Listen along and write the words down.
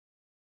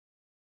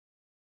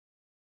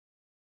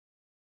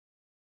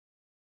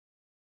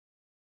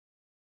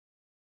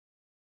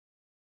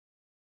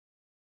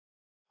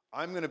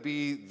I'm going to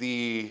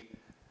be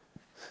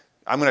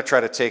I'm going to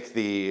try to take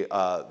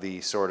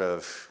the sort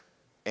of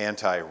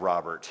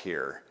anti-Robert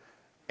here.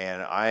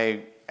 And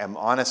I am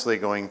honestly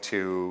going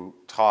to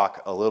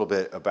talk a little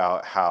bit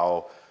about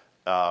how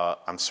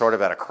I'm sort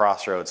of at a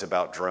crossroads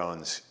about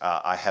drones.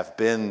 I have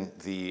been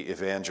the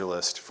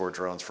evangelist for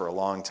drones for a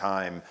long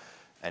time,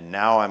 and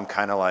now I'm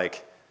kind of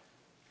like,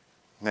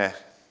 nah,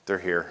 they're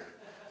here.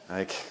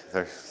 Like,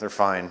 they're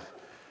fine.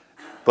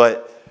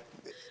 But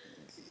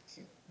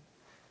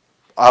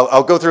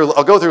I'll go through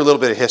a little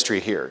bit of history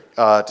here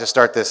to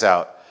start this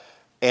out,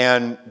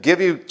 and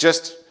give you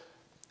just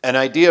an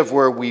idea of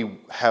where we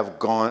have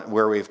gone,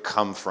 where we've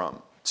come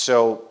from.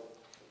 So,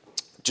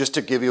 just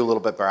to give you a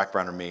little bit of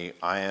background on me,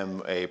 I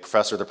am a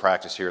professor of the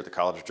practice here at the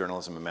College of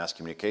Journalism and Mass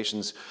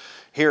Communications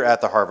here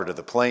at the Harvard of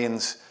the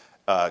Plains.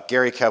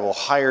 Gary Keble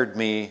hired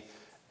me,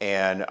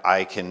 and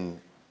I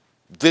can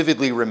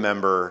vividly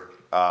remember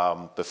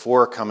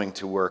before coming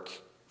to work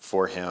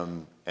for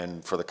him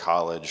and for the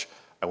college,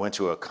 I went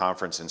to a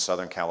conference in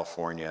Southern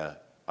California.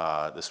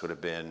 This would have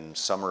been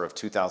summer of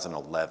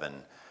 2011,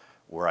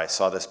 where I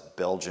saw this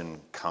Belgian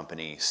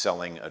company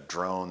selling a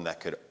drone that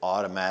could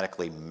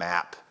automatically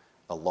map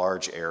a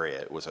large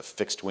area. It was a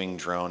fixed wing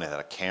drone. It had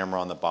a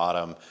camera on the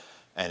bottom,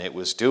 and it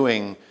was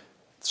doing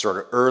sort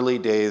of early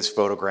days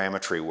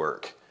photogrammetry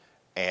work,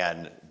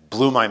 and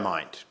blew my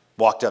mind.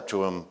 Walked up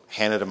to him,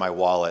 handed him my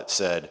wallet,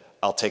 said,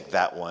 "I'll take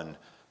that one."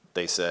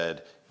 They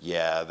said,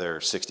 "Yeah,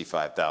 they're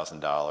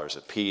 $65,000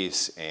 a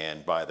piece,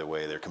 and by the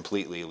way, they're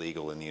completely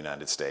illegal in the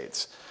United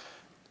States."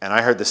 And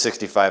I heard the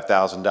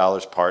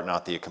 $65,000 part,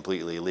 not the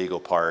completely illegal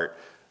part,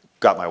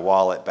 got my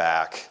wallet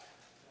back.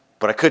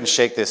 But I couldn't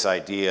shake this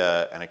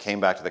idea, and I came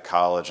back to the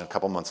college, and a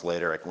couple months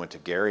later, I went to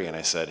Gary and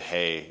I said,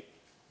 "Hey,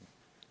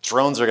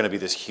 drones are going to be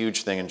this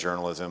huge thing in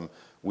journalism.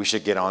 We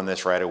should get on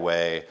this right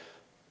away.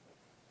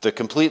 The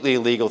completely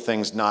illegal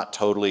thing's not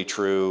totally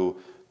true.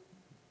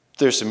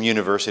 There's some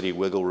university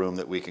wiggle room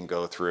that we can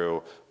go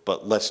through,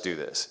 but let's do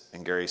this."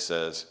 And Gary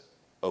says,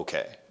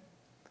 "Okay."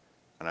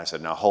 And I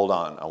said, "Now hold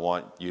on. I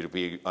want you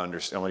to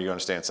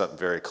understand something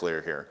very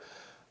clear here.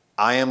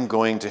 I am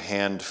going to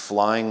hand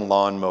flying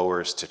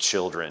lawnmowers to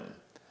children,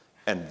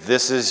 and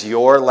this is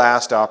your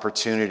last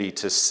opportunity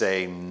to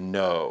say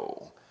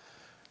no."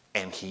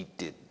 And he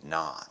did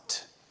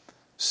not.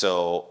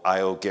 So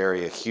I owe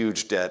Gary a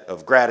huge debt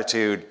of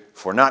gratitude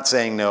for not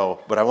saying no,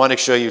 but I want to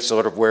show you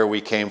sort of where we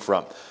came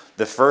from.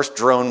 The first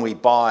drone we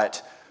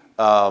bought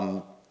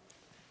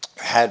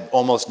had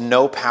almost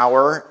no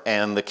power,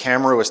 and the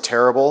camera was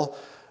terrible.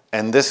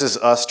 And this is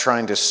us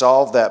trying to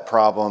solve that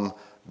problem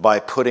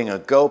by putting a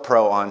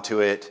GoPro onto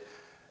it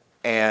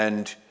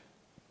and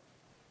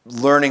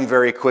learning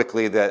very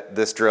quickly that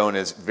this drone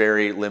is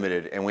very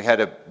limited. And we had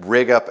to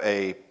rig up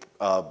a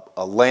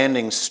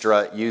landing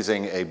strut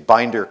using a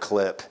binder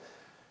clip,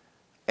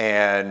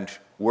 and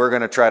we're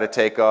going to try to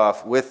take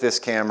off with this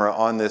camera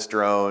on this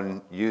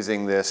drone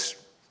using this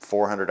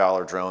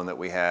 $400 drone that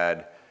we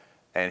had.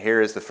 And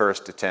here is the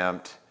first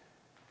attempt.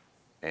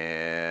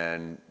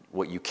 And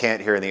what you can't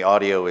hear in the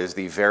audio is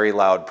the very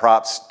loud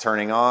props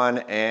turning on,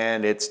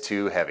 and it's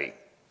too heavy.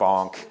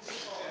 Bonk.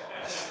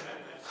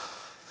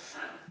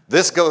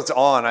 This goes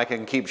on. I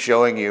can keep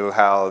showing you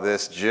how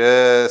this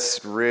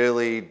just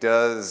really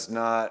does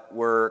not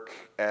work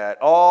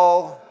at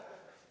all.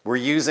 We're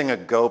using a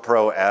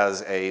GoPro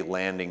as a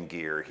landing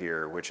gear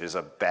here, which is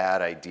a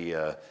bad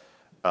idea.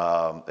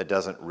 It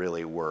doesn't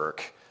really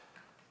work.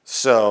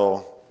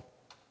 So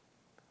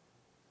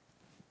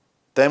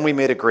then we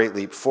made a great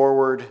leap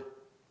forward.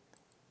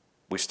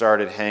 We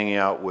started hanging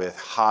out with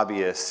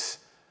hobbyists,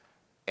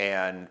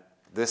 and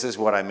this is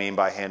what I mean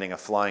by handing a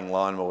flying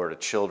lawnmower to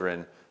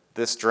children.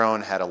 This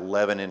drone had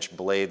 11-inch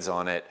blades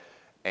on it,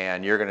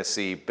 and you're going to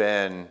see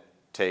Ben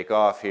take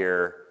off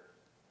here.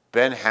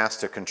 Ben has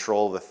to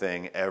control the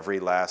thing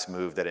every last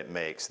move that it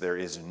makes. There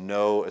is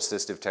no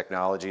assistive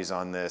technologies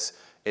on this.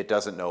 It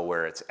doesn't know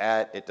where it's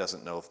at. It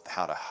doesn't know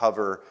how to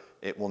hover.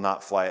 It will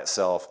not fly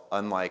itself,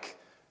 unlike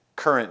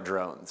current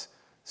drones.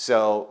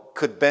 So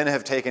could Ben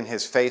have taken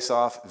his face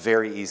off?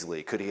 Very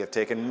easily. Could he have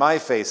taken my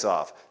face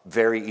off?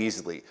 Very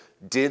easily.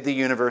 Did the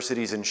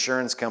university's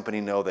insurance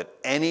company know that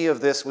any of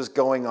this was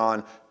going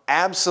on?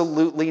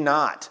 Absolutely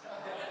not.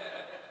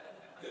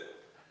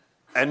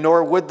 And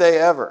nor would they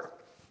ever.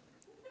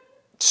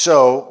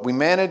 So we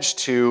managed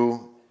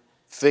to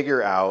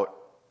figure out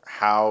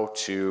how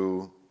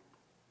to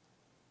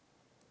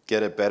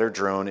get a better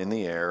drone in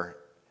the air,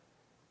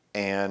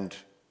 and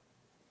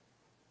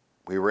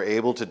we were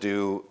able to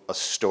do a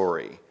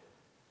story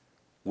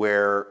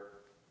where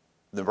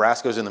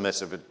Nebraska's in the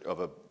midst of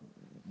a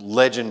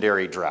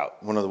legendary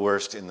drought, one of the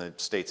worst in the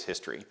state's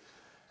history.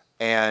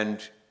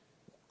 And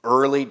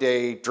early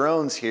day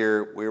drones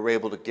here, we were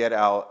able to get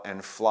out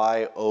and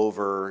fly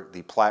over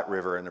the Platte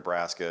River in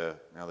Nebraska.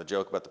 Now the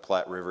joke about the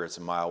Platte River, it's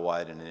a mile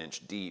wide and an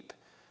inch deep.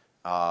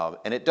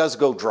 And it does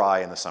go dry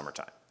in the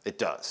summertime. It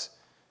does.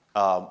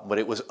 But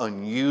it was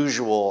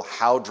unusual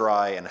how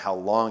dry and how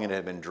long it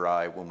had been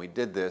dry when we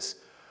did this.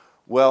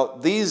 Well,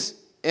 these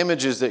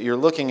images that you're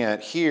looking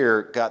at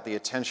here got the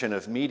attention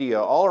of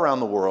media all around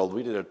the world.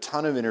 We did a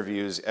ton of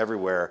interviews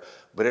everywhere,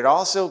 but it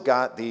also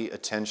got the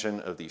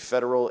attention of the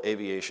Federal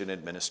Aviation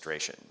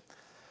Administration.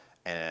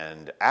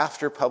 And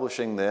after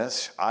publishing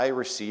this, I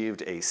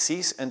received a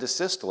cease and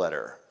desist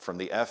letter from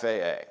the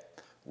FAA,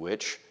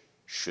 which,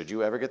 should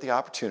you ever get the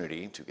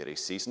opportunity to get a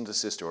cease and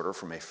desist order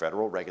from a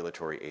federal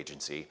regulatory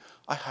agency,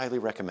 I highly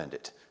recommend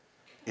it.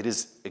 It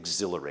is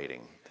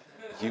exhilarating.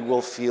 You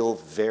will feel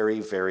very,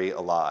 very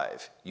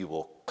alive. You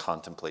will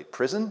contemplate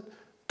prison,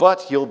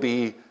 but you'll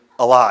be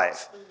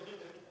alive.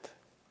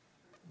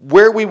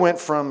 Where we went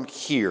from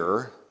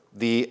here,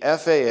 the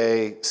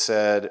FAA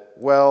said,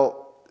 well,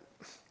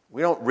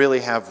 we don't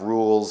really have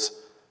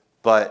rules,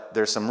 but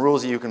there's some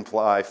rules that you can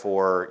apply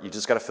for. You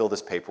just got to fill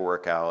this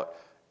paperwork out,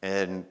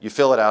 and you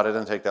fill it out. It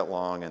doesn't take that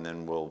long, and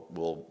then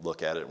we'll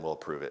look at it and we'll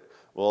approve it.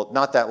 Well,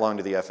 not that long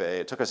to the FAA.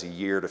 It took us a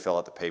year to fill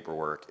out the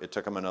paperwork. It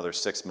took them another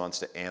 6 months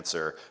to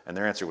answer, and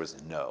their answer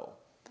was no.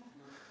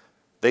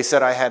 They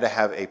said I had to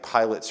have a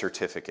pilot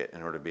certificate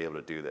in order to be able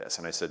to do this.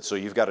 And I said, so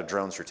you've got a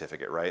drone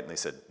certificate, right? And they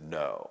said,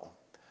 no.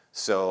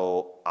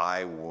 So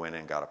I went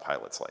and got a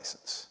pilot's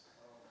license.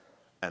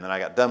 And then I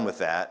got done with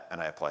that, and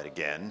I applied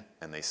again,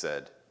 and they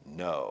said,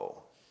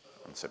 no.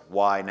 And I said,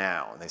 why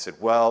now? And they said,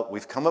 well,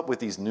 we've come up with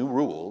these new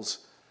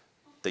rules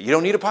that you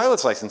don't need a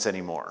pilot's license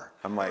anymore.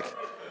 I'm like,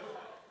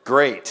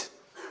 great,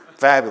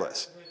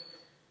 fabulous.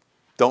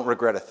 Don't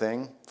regret a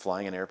thing.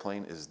 Flying an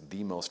airplane is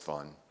the most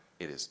fun.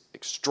 It is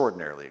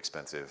extraordinarily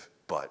expensive,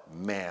 but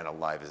man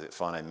alive is it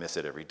fun. I miss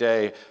it every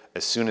day.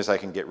 As soon as I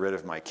can get rid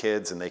of my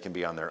kids and they can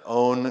be on their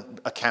own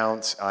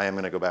accounts, I am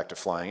going to go back to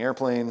flying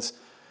airplanes.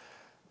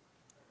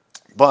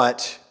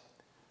 But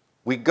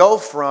we go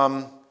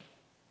from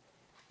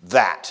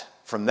that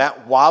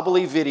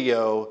wobbly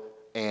video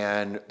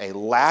and a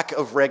lack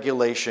of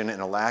regulation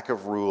and a lack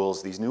of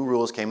rules. These new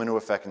rules came into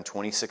effect in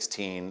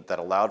 2016 that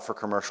allowed for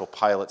commercial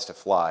pilots to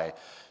fly,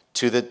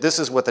 to this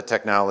is what the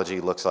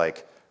technology looks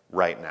like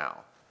right now.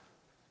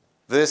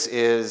 This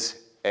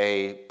is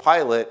a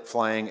pilot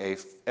flying a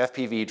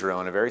FPV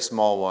drone, a very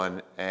small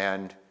one,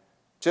 and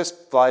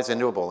just flies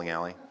into a bowling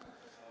alley.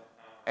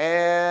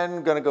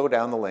 And gonna go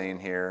down the lane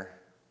here.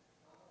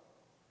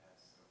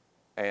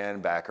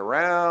 And back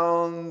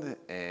around,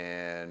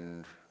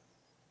 and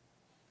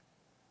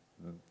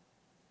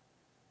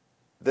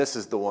this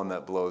is the one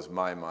that blows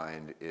my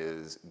mind,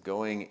 is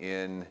going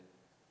in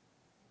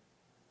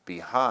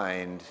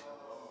behind.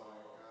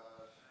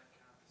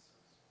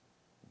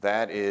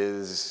 That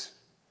is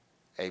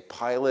a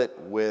pilot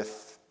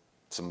with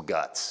some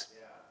guts,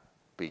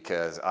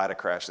 because I'd have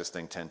crashed this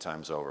thing 10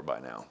 times over by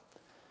now.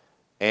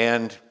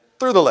 And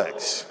through the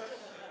legs,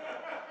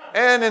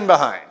 and in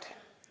behind.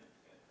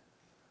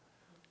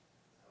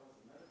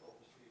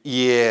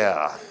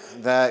 Yeah,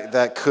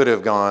 that could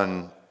have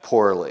gone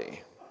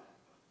poorly.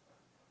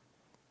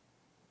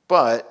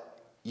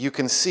 But you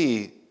can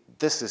see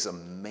this is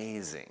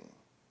amazing.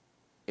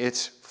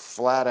 It's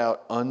flat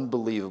out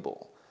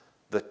unbelievable.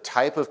 The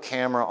type of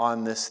camera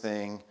on this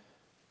thing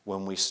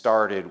when we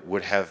started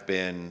would have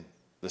been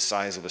the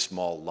size of a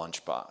small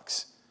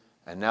lunchbox.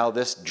 And now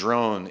this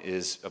drone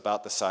is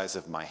about the size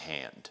of my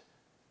hand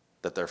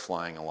that they're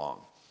flying along.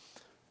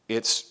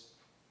 It's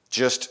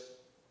just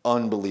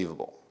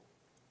unbelievable.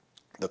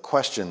 The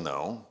question,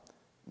 though,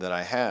 that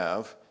I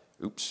have,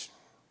 oops,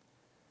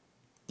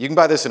 you can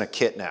buy this in a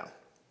kit now.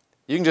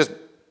 You can just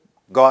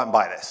go out and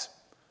buy this.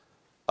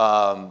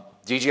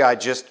 DJI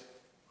just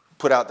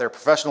put out their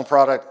professional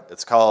product.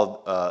 It's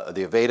called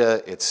the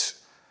Waite.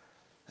 It's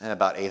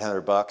about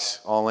 $800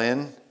 all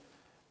in.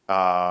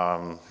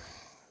 I'm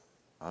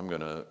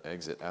going to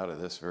exit out of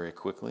this very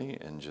quickly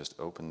and just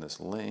open this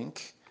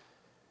link,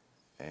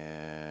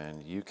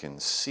 and you can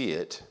see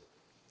it.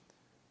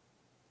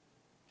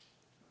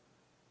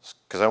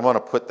 Because I want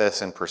to put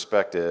this in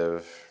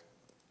perspective,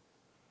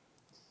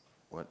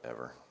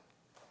 whatever.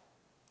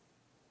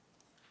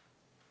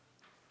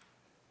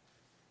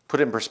 Put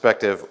it in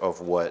perspective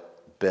of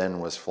what Ben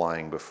was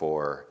flying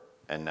before,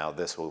 and now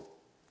this will,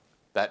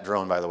 that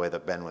drone, by the way,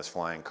 that Ben was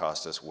flying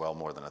cost us well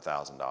more than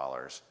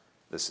 $1,000.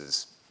 This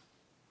is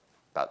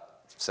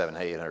about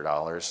 $700,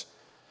 $800.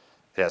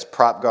 It has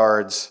prop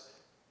guards.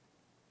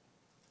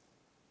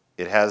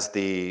 It has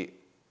the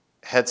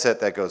headset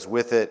that goes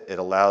with it. It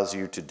allows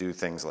you to do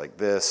things like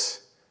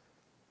this.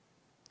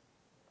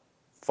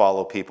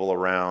 Follow people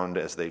around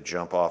as they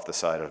jump off the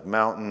side of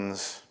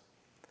mountains.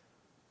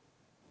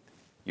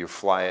 You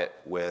fly it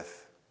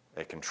with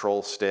a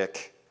control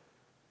stick,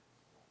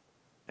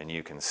 and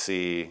you can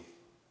see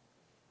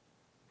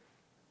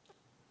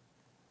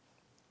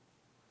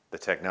the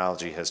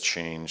technology has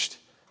changed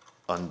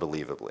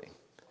unbelievably.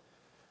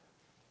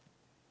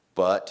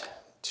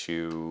 But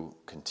to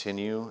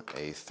continue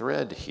a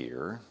thread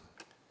here,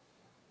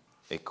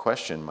 a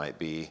question might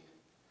be,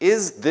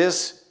 is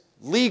this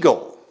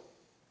legal?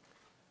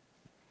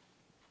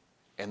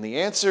 And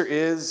the answer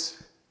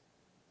is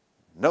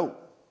no.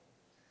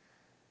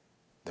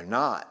 They're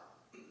not.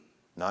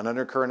 Not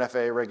under current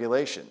FAA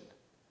regulation.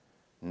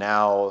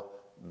 Now,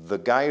 the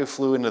guy who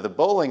flew into the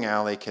bowling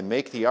alley can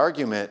make the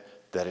argument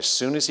that as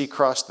soon as he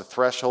crossed the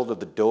threshold of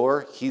the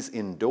door, he's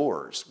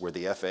indoors where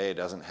the FAA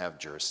doesn't have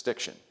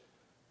jurisdiction.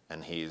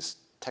 And he's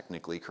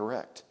technically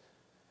correct.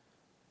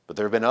 But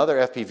there have been other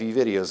FPV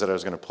videos that I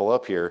was going to pull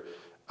up here,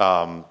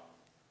 or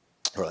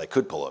I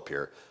could pull up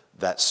here,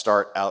 that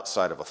start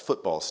outside of a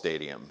football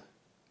stadium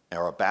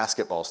or a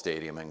basketball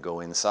stadium and go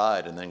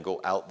inside and then go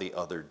out the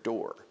other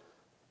door.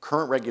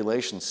 Current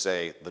regulations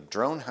say the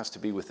drone has to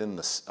be within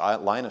the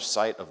line of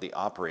sight of the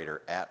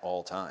operator at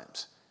all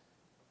times.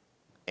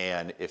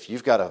 And if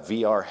you've got a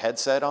VR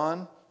headset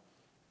on,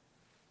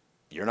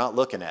 you're not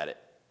looking at it.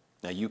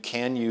 Now you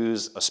can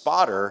use a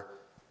spotter,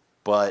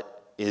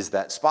 but is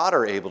that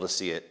spotter able to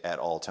see it at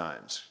all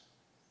times?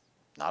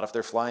 Not if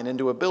they're flying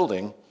into a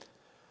building.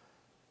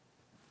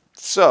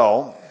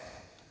 So,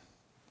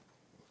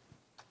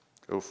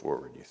 go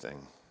forward, you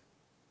thing.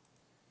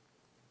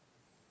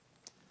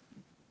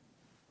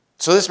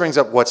 So this brings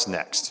up what's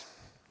next.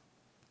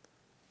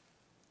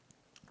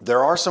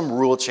 There are some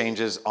rule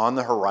changes on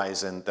the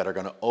horizon that are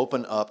going to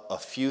open up a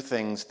few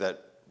things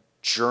that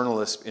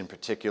journalists in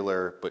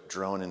particular, but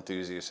drone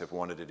enthusiasts have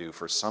wanted to do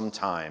for some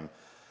time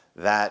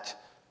that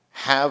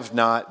have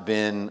not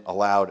been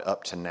allowed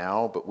up to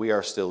now, but we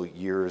are still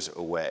years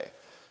away.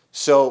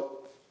 So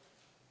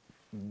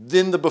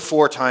in the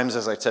before times,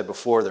 as I said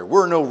before, there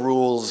were no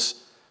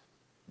rules.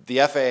 The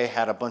FAA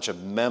had a bunch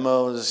of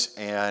memos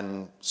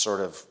and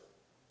sort of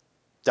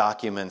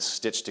documents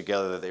stitched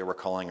together that they were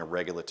calling a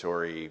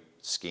regulatory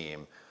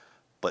scheme,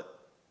 but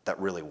that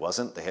really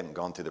wasn't. They hadn't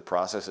gone through the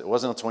process. It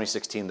wasn't until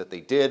 2016 that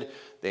they did.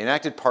 They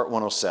enacted Part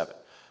 107.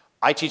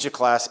 I teach a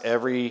class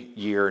every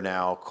year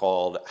now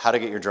called How to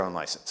Get Your Drone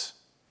License.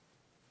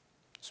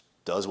 It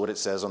does what it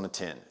says on the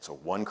tin. It's a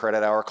 1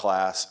 credit hour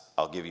class.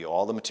 I'll give you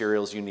all the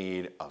materials you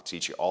need. I'll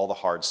teach you all the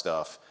hard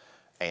stuff.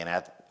 And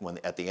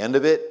at the end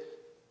of it,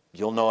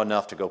 you'll know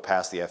enough to go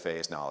pass the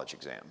FAA's knowledge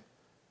exam.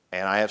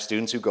 And I have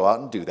students who go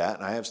out and do that,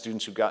 and I have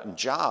students who've gotten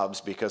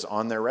jobs because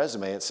on their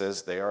resume it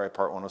says they are a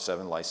Part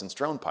 107 licensed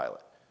drone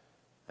pilot.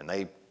 And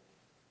they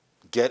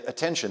get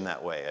attention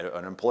that way.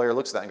 An employer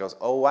looks at that and goes,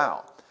 oh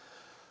wow.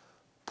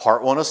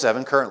 Part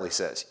 107 currently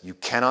says you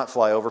cannot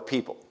fly over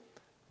people.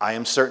 I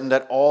am certain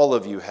that all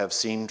of you have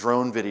seen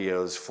drone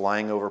videos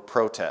flying over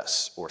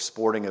protests or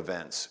sporting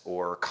events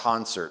or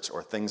concerts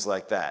or things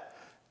like that.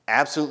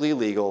 Absolutely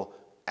illegal,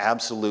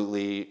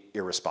 absolutely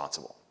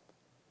irresponsible.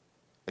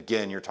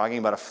 Again, you're talking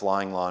about a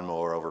flying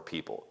lawnmower over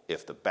people.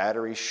 If the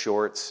battery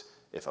shorts,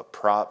 if a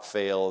prop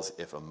fails,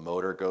 if a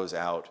motor goes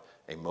out,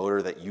 a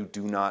motor that you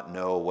do not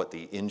know what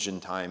the engine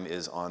time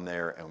is on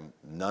there, and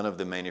none of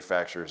the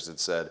manufacturers had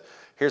said,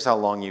 here's how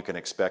long you can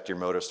expect your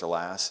motors to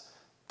last.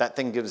 That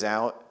thing gives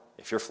out.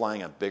 If you're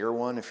flying a bigger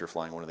one, if you're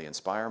flying one of the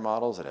Inspire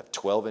models that have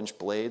 12-inch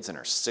blades and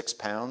are 6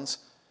 pounds,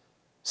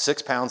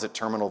 6 pounds at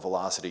terminal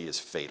velocity is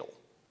fatal.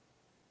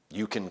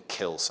 You can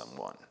kill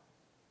someone.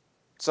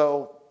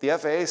 So the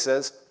FAA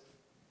says,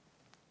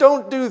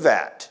 don't do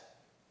that.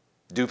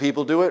 Do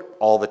people do it?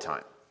 All the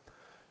time.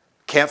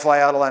 Can't fly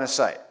out of line of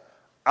sight.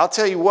 I'll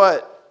tell you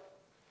what,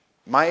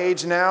 my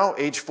age now,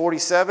 age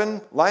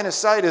 47, line of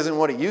sight isn't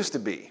what it used to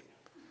be.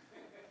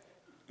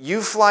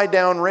 You fly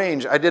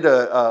downrange. I did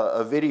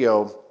a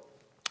video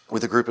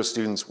with a group of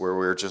students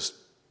where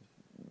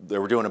they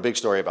were doing a big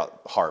story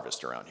about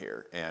harvest around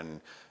here.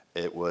 And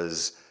it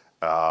was,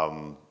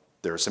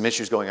 there were some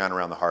issues going on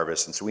around the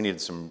harvest, and so we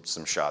needed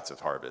some shots of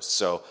harvest.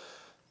 So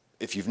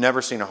if you've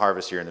never seen a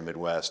harvest here in the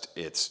Midwest,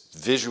 it's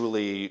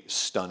visually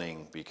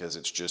stunning because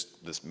it's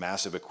just this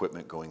massive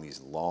equipment going these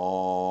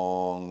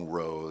long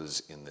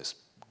rows in this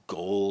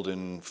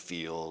golden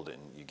field, and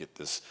you get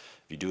this,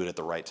 if you do it at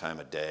the right time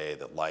of day,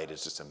 the light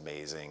is just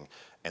amazing,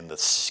 and the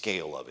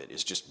scale of it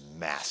is just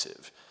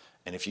massive.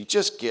 And if you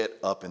just get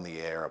up in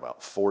the air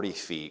about 40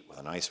 feet with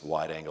a nice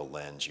wide-angle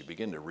lens, you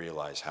begin to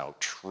realize how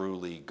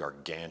truly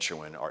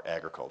gargantuan our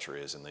agriculture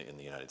is in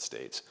the United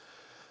States.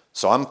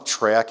 So I'm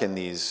tracking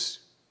these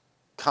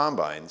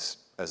combines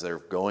as they're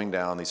going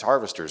down, these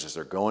harvesters, as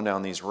they're going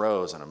down these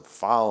rows, and I'm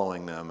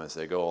following them as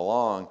they go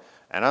along.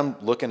 And I'm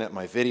looking at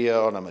my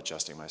video, and I'm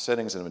adjusting my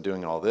settings, and I'm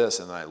doing all this,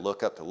 and then I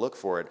look up to look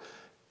for it,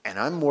 and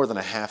I'm more than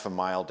a half a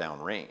mile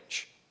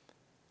downrange,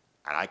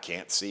 and I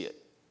can't see it.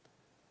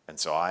 And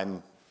so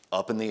I'm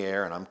up in the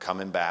air, and I'm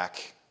coming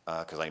back,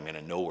 because I'm going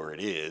to know where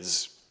it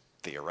is,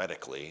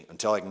 theoretically,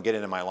 until I can get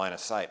into my line of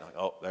sight. I'm like,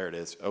 oh, there it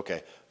is.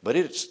 Okay. But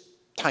it's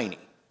tiny.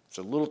 It's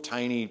a little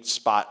tiny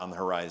spot on the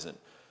horizon.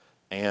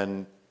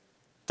 And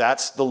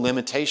that's the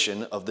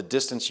limitation of the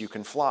distance you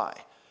can fly.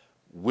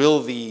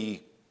 Will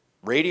the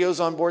radios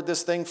on board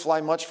this thing fly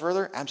much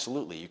further?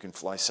 Absolutely. You can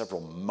fly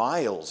several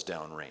miles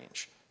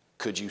downrange.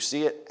 Could you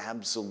see it?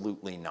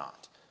 Absolutely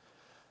not.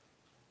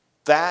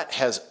 That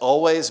has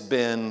always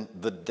been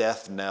the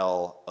death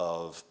knell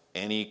of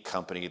any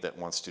company that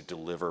wants to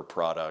deliver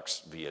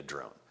products via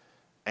drone.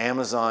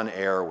 Amazon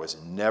Air was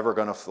never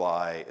going to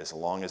fly as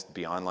long as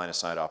beyond line of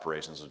sight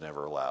operations was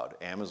never allowed.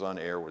 Amazon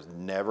Air was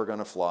never going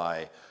to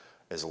fly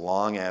as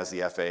long as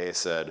the FAA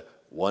said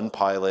 1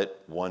 pilot,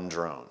 1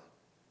 drone.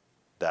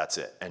 That's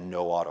it, and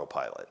no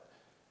autopilot.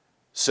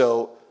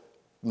 So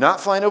not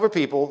flying over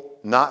people,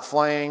 not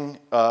flying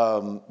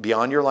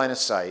beyond your line of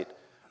sight,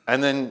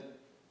 and then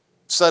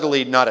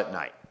subtly not at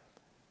night.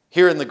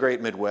 Here in the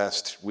great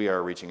Midwest, we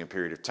are reaching a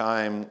period of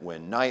time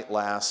when night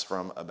lasts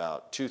from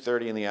about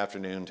 2:30 in the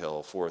afternoon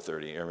till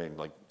 4:30. I mean,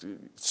 like,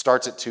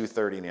 starts at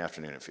 2:30 in the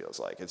afternoon, it feels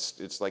like.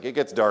 It's like it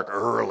gets dark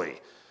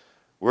early.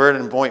 We're at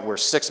a point where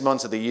 6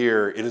 months of the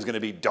year, it is going to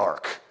be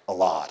dark a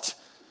lot.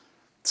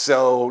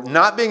 So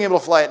not being able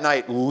to fly at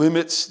night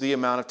limits the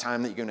amount of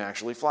time that you can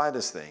actually fly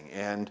this thing.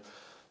 And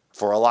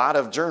for a lot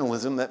of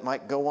journalism, that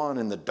might go on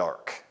in the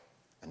dark.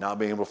 And not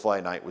being able to fly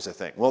at night was a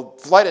thing. Well,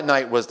 flight at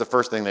night was the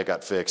first thing that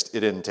got fixed.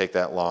 It didn't take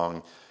that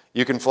long.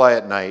 You can fly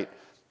at night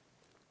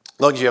as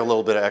long as you have a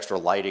little bit of extra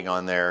lighting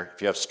on there.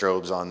 If you have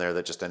strobes on there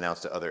that just announce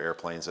to other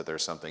airplanes that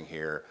there's something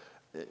here,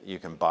 you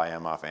can buy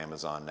them off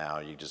Amazon now.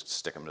 You just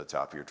stick them to the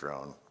top of your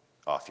drone.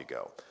 Off you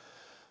go.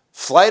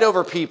 Flight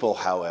over people,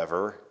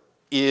 however,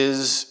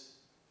 is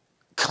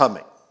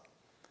coming.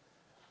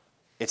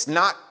 It's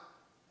not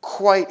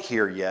quite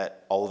here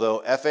yet, although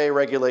FAA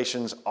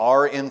regulations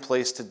are in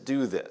place to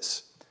do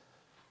this.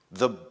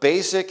 The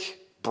basic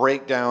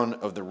breakdown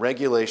of the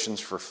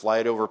regulations for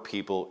flight over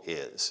people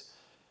is,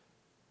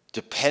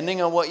 depending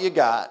on what you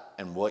got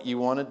and what you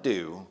want to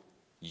do,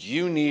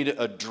 you need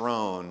a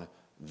drone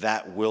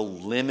that will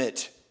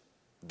limit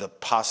the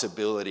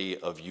possibility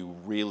of you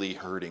really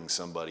hurting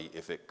somebody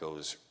if it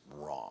goes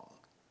wrong.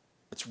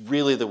 It's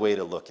really the way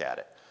to look at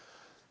it.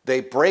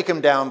 They break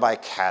them down by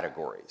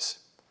categories.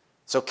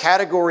 So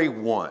category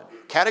one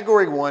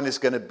is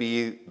going to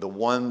be the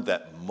one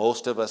that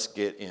most of us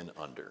get in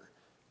under.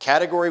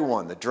 Category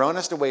one, the drone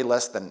has to weigh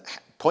less than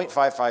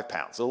 0.55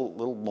 pounds, a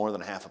little more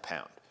than half a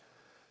pound.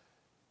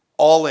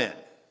 All in.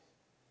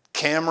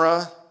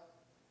 Camera,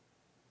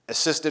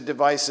 assistive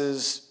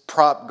devices,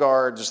 prop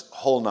guards,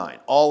 whole nine.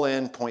 All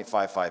in,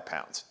 0.55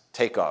 pounds.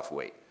 Takeoff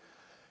weight.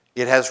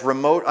 It has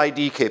remote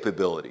ID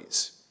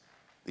capabilities.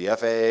 The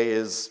FAA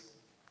is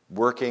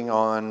working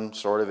on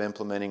sort of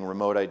implementing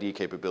remote ID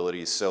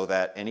capabilities so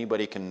that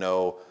anybody can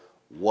know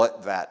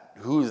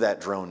who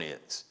that drone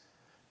is.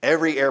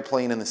 Every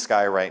airplane in the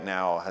sky right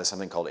now has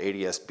something called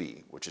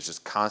ADS-B, which is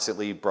just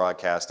constantly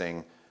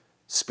broadcasting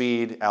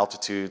speed,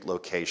 altitude,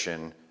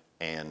 location,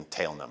 and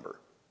tail number.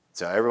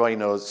 So everybody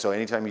knows, so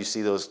anytime you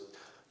see those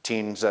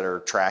teams that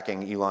are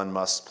tracking Elon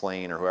Musk's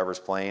plane or whoever's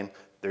plane,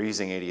 they're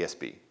using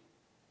ADS-B.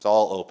 It's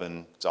all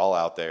open, it's all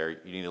out there.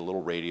 You need a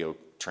little radio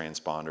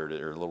transponder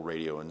or a little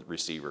radio and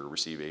receiver to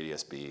receive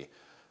ADS-B.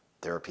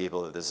 There are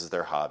people that this is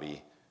their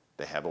hobby.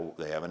 They have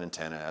an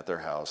antenna at their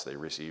house. They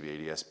receive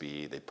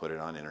ADS-B. They put it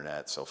on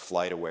internet. So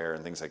FlightAware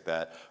and things like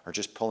that are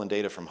just pulling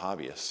data from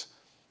hobbyists.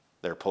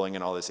 They're pulling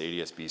in all this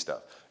ADS-B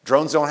stuff.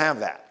 Drones don't have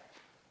that.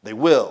 They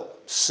will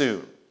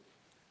soon.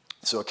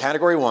 So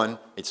category one,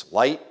 it's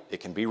light.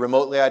 It can be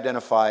remotely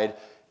identified.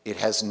 It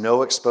has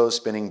no exposed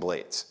spinning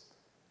blades.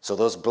 So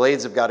those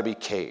blades have got to be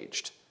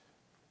caged.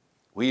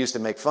 We used to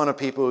make fun of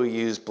people who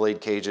used blade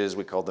cages.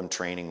 We called them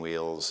training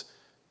wheels.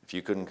 If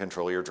you couldn't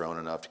control your drone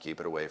enough to keep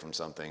it away from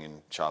something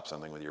and chop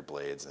something with your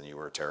blades, then you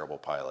were a terrible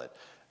pilot.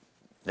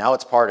 Now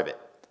it's part of it.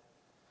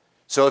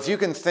 So if you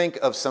can think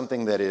of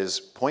something that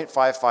is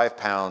 0.55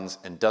 pounds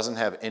and doesn't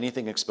have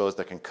anything exposed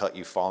that can cut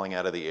you falling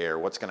out of the air,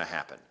 what's going to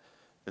happen?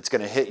 It's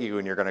going to hit you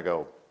and you're going to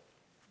go,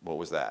 what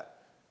was that?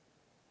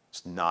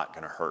 It's not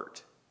going to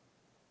hurt.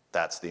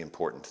 That's the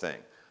important thing.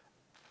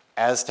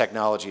 As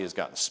technology has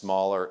gotten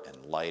smaller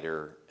and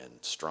lighter and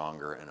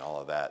stronger and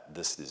all of that,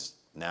 this has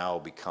now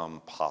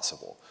become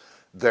possible.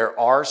 There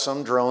are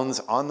some drones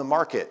on the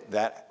market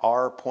that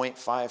are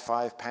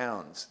 0.55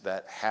 pounds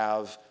that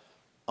have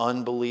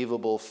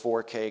unbelievable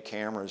 4K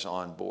cameras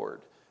on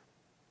board.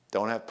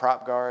 Don't have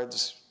prop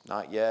guards,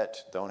 not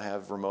yet. Don't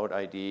have remote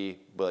ID,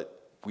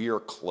 but we are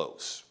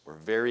close. We're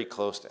very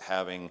close to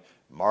having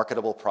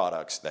marketable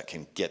products that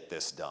can get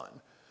this done.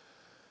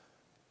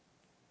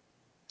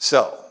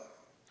 So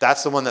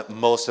that's the one that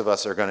most of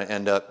us are going to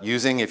end up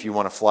using if you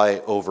want to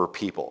fly over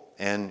people.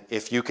 And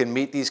if you can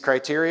meet these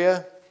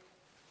criteria,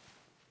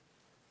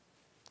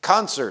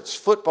 concerts,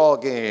 football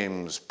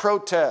games,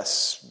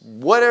 protests,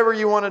 whatever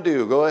you want to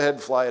do, go ahead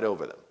and fly it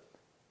over them.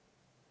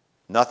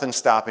 Nothing's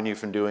stopping you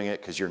from doing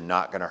it because you're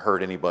not going to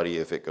hurt anybody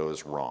if it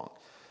goes wrong.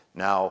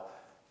 Now,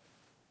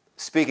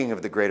 speaking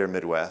of the greater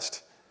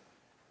Midwest,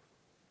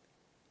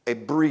 a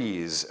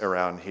breeze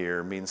around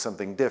here means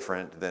something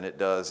different than it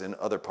does in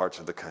other parts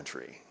of the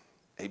country.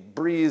 A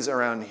breeze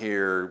around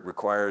here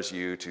requires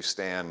you to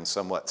stand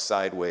somewhat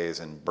sideways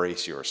and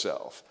brace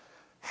yourself.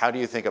 How do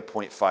you think a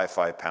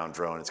 0.55 pound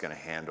drone is going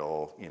to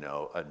handle,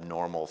 a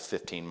normal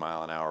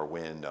 15-mile-an-hour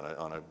wind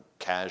on a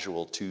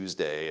casual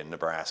Tuesday in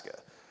Nebraska?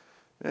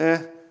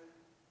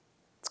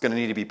 It's going to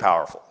need to be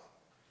powerful.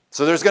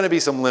 So there's going to be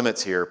some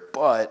limits here,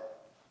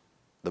 but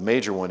the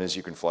major one is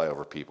you can fly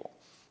over people.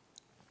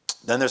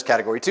 Then there's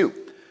category two.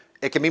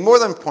 It can be more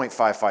than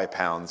 0.55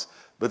 pounds,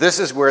 but this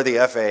is where the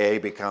FAA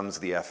becomes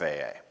the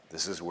FAA.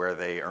 This is where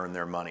they earn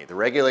their money. The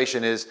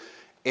regulation is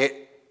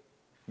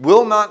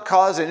will not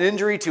cause an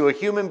injury to a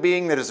human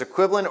being that is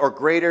equivalent or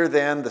greater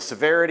than the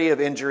severity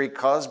of injury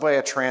caused by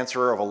a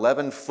transfer of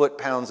 11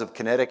 foot-pounds of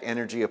kinetic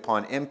energy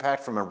upon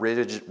impact from a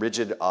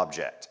rigid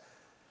object.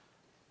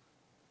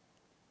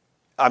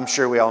 I'm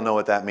sure we all know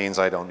what that means.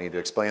 I don't need to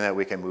explain that.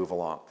 We can move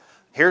along.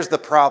 Here's the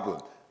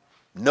problem.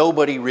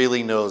 Nobody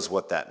really knows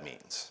what that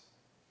means.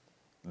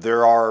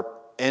 There are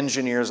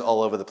engineers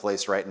all over the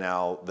place right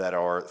now that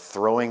are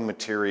throwing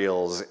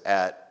materials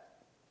at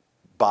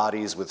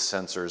bodies with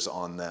sensors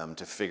on them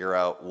to figure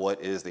out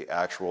what is the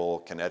actual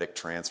kinetic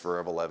transfer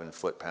of 11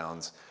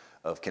 foot-pounds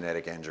of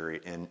kinetic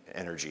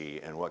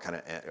energy and what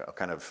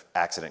kind of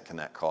accident can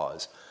that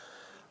cause.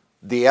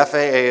 The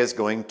FAA is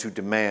going to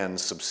demand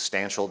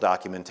substantial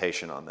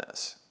documentation on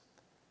this.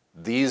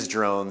 These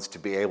drones, to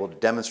be able to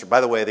demonstrate,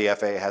 by the way, the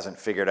FAA hasn't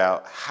figured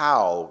out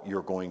how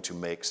you're going to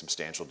make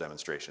substantial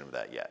demonstration of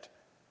that yet.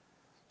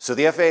 So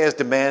the FAA is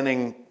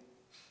demanding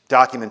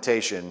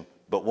documentation,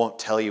 but won't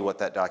tell you what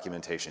that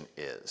documentation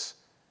is.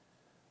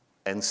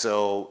 And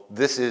so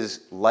this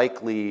is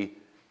likely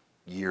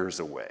years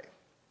away.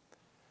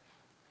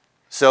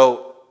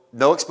 So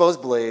no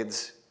exposed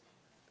blades,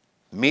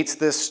 meets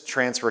this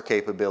transfer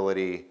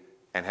capability,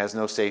 and has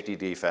no safety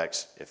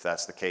defects. If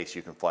that's the case,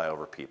 you can fly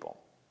over people.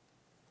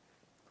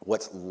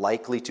 What's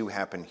likely to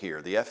happen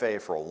here, the FAA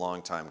for a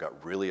long time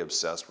got really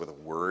obsessed with a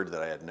word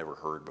that I had never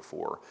heard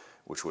before,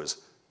 which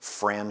was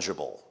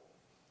frangible.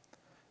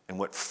 And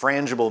what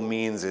frangible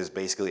means is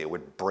basically it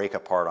would break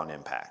apart on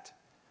impact.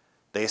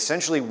 They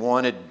essentially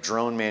wanted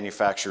drone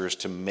manufacturers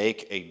to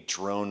make a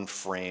drone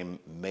frame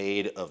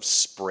made of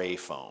spray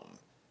foam.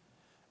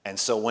 And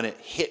so when it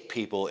hit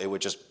people, it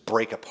would just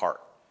break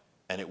apart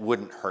and it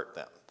wouldn't hurt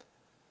them.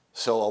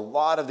 So a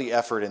lot of the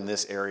effort in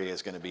this area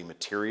is going to be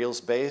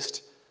materials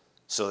based,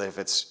 so that if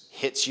it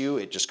hits you,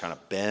 it just kind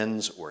of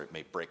bends or it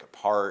may break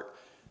apart.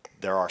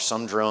 There are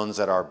some drones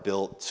that are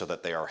built so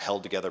that they are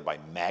held together by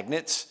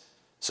magnets,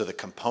 so the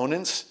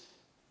components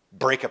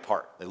break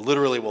apart. They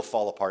literally will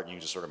fall apart and you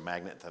just sort of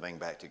magnet the thing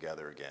back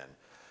together again.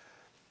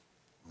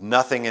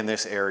 Nothing in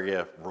this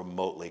area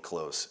remotely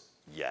close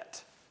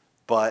yet,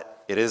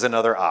 but it is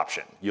another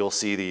option. You'll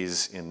see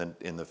these in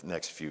the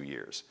next few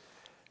years.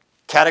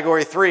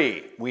 Category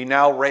 3, we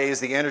now raise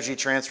the energy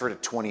transfer to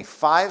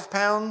 25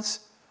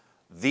 pounds.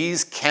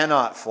 These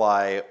cannot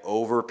fly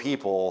over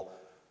people,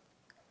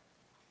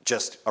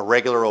 just a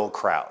regular old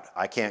crowd.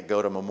 I can't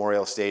go to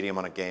Memorial Stadium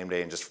on a game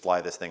day and just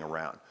fly this thing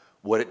around.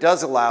 What it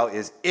does allow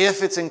is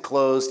if it's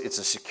enclosed, it's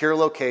a secure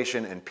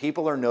location, and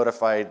people are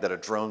notified that a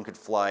drone could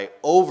fly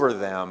over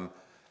them,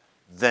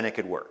 then it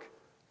could work.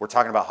 We're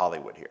talking about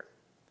Hollywood here.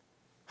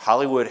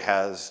 Hollywood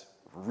has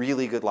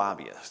really good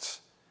lobbyists,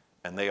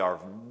 and they are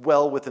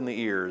well within the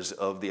ears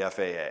of the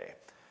FAA.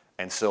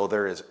 And so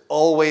there is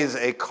always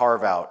a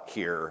carve out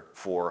here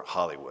for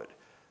Hollywood.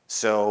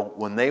 So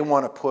when they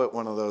want to put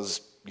one of those,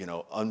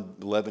 $11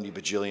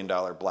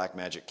 bajillion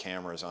Blackmagic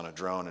cameras on a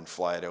drone and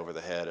fly it over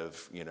the head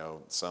of,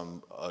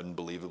 some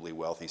unbelievably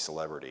wealthy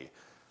celebrity,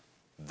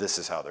 this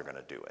is how they're going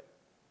to do it.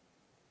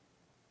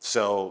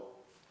 So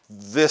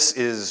this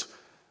is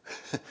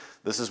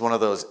one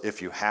of those,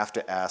 if you have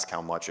to ask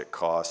how much it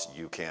costs,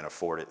 you can't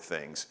afford it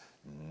things.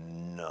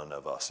 None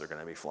of us are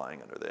going to be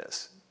flying under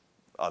this.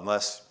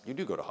 Unless you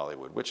do go to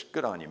Hollywood, which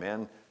good on you,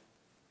 man.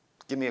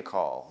 Give me a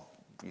call.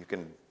 You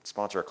can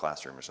sponsor a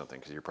classroom or something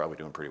because you're probably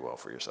doing pretty well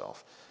for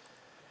yourself.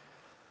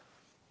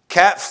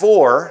 Cat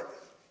 4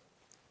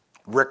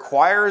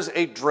 requires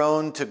a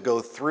drone to go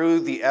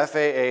through the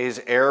FAA's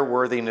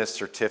airworthiness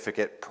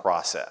certificate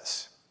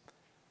process.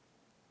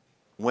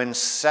 When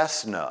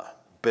Cessna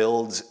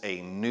builds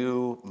a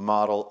new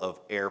model of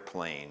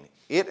airplane,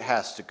 it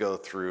has to go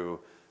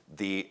through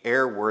the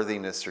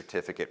airworthiness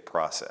certificate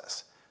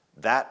process.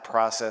 That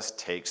process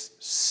takes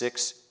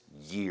 6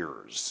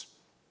 years.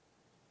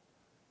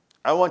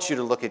 I want you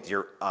to look at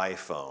your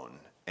iPhone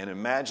and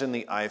imagine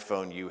the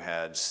iPhone you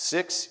had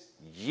 6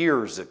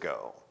 years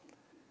ago.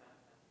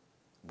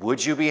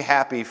 Would you be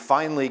happy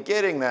finally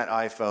getting that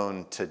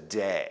iPhone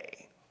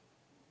today?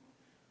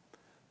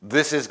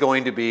 This is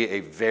going to be a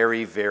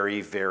very,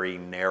 very, very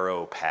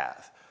narrow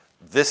path.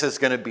 This is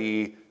going to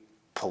be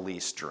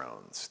police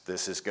drones.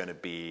 This is going to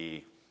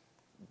be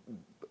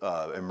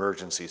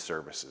emergency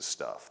services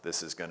stuff.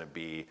 This is going to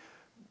be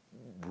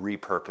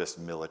repurposed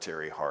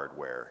military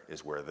hardware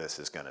is where this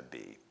is going to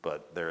be.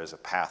 But there is a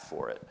path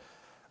for it.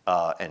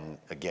 And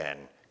again,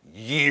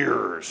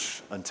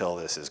 years until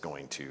this is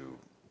going to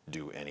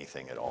do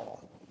anything at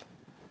all.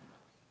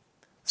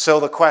 So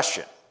the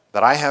question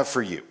that I have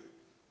for you,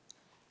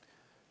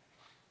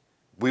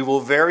 we will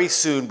very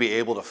soon be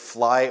able to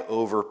fly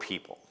over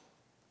people.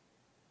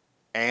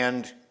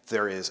 And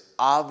there is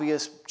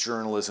obvious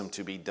journalism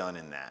to be done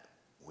in that.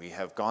 We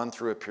have gone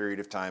through a period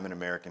of time in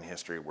American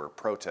history where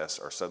protests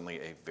are suddenly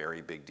a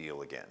very big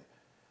deal again.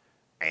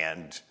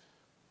 And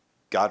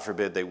God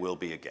forbid they will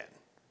be again.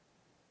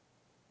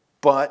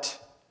 But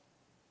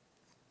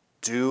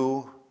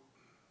do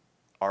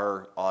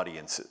our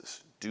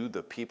audiences, do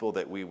the people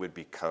that we would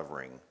be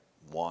covering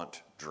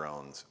want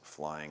drones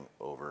flying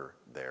over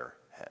their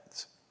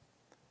heads?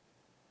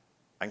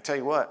 I can tell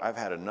you what, I've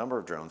had a number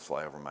of drones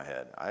fly over my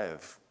head. I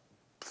have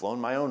flown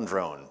my own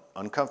drone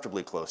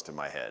uncomfortably close to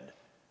my head.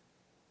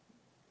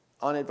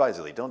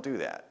 Unadvisedly, don't do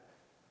that.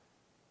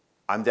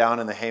 I'm down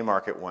in the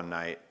Haymarket one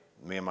night.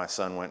 Me and my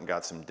son went and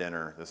got some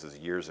dinner. This is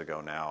years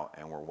ago now,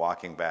 and we're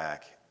walking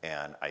back,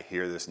 and I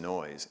hear this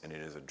noise, and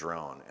it is a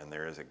drone. And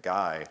there is a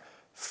guy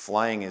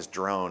flying his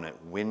drone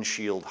at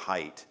windshield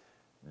height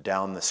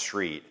down the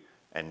street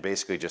and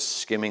basically just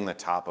skimming the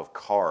top of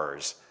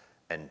cars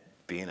and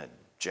being a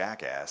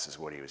jackass is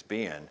what he was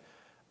being.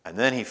 And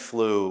then he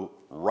flew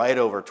right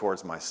over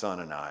towards my son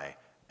and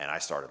I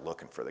started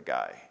looking for the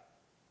guy.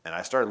 And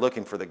I started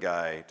looking for the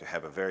guy to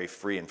have a very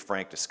free and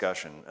frank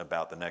discussion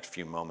about the next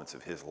few moments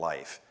of his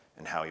life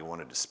and how he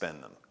wanted to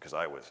spend them, because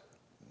I was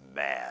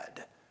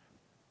mad.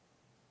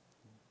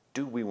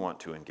 Do we want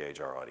to engage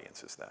our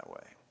audiences that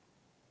way?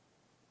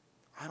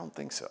 I don't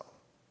think so.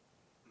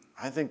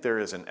 I think there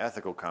is an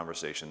ethical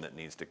conversation that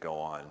needs to go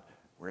on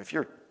where if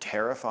you're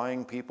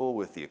terrifying people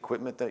with the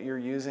equipment that you're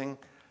using,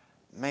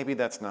 maybe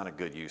that's not a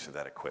good use of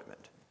that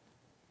equipment.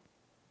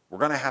 We're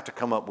going to have to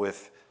come up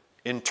with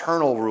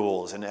internal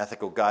rules and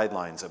ethical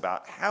guidelines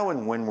about how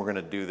and when we're going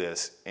to do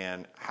this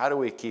and how do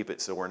we keep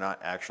it so we're not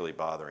actually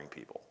bothering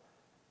people.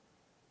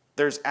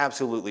 There's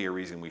absolutely a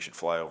reason we should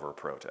fly over a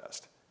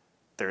protest.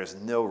 There is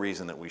no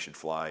reason that we should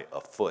fly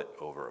a foot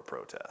over a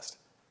protest.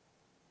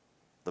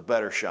 The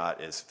better shot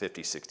is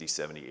 50, 60,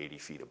 70, 80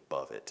 feet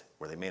above it,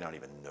 where they may not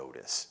even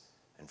notice.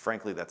 And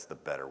frankly, that's the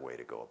better way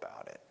to go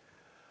about it.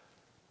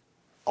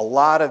 A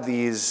lot of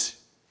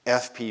these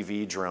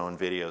FPV drone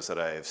videos that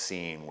I have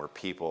seen where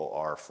people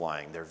are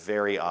flying, they're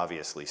very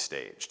obviously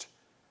staged.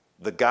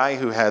 The guy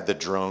who had the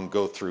drone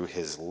go through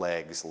his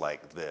legs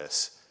like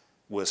this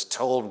was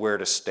told where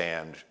to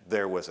stand.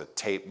 There was a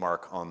tape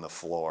mark on the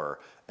floor,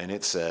 and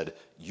it said,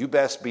 "You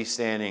best be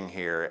standing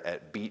here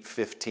at beat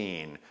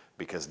 15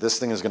 because this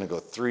thing is going to go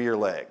through your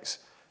legs.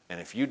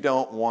 And if you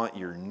don't want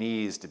your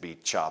knees to be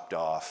chopped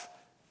off,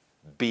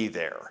 be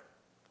there."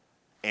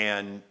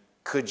 And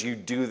could you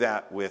do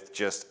that with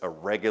just a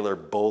regular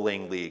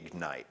bowling league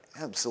night?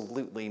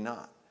 Absolutely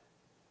not.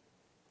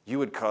 You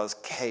would cause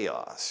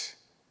chaos.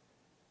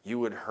 You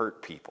would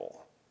hurt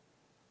people.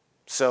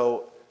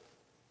 So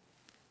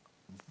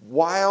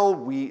while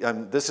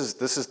this is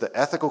the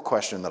ethical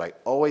question that I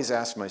always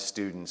ask my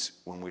students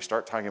when we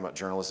start talking about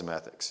journalism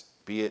ethics,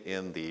 be it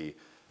in the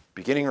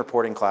beginning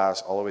reporting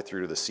class all the way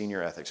through to the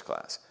senior ethics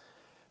class.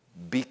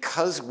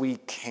 Because we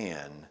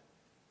can,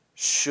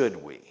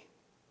 should we?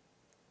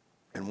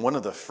 And one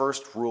of the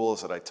first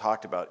rules that I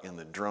talked about in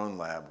the drone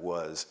lab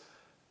was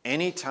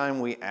anytime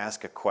we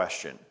ask a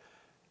question,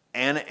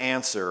 an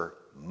answer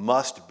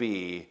must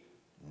be,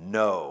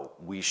 no,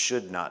 we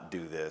should not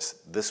do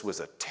this. This was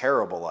a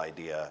terrible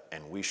idea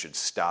and we should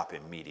stop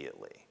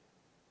immediately.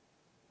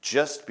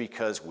 Just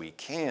because we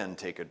can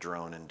take a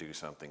drone and do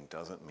something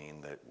doesn't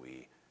mean that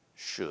we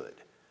should.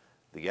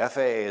 The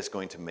FAA is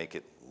going to make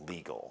it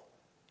legal.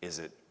 Is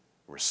it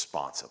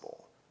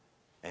responsible?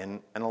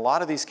 And a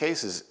lot of these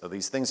cases, of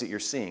these things that you're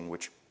seeing,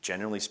 which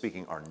generally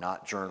speaking are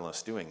not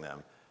journalists doing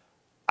them,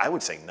 I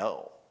would say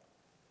no.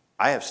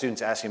 I have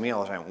students asking me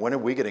all the time, when are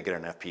we going to get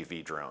an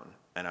FPV drone?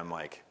 And I'm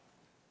like,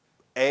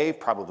 A,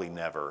 probably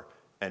never,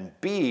 and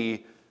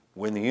B,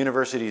 when the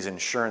university's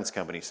insurance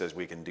company says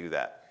we can do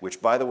that,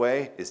 which by the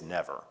way is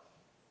never.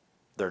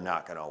 They're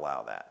not going to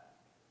allow that.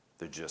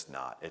 They're just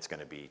not. It's going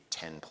to be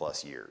 10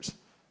 plus years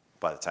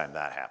by the time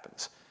that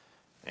happens.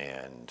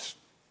 And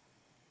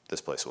this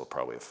place will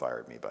probably have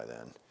fired me by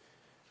then.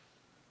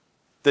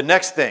 The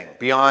next thing,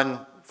 beyond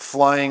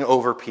flying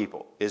over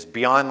people, is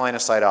beyond line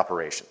of sight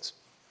operations.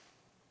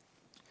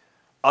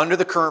 Under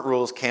the current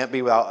rules, can't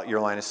be without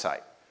your line of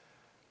sight.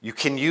 You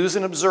can use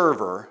an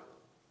observer,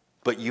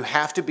 but you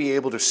have to be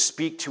able to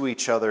speak to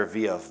each other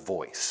via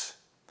voice.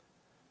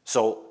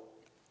 So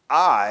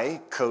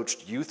I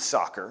coached youth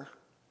soccer.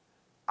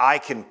 I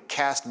can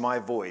cast my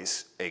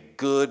voice a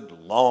good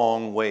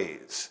long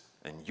ways,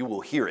 and you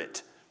will hear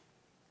it.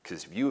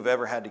 Because if you've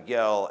ever had to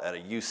yell at a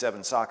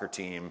U7 soccer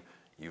team,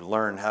 you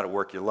learn how to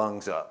work your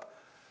lungs up.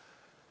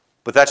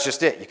 But that's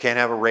just it. You can't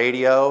have a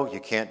radio. You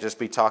can't just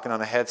be talking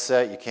on a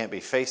headset. You can't be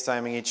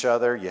FaceTiming each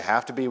other. You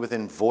have to be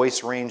within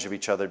voice range of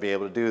each other to be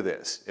able to do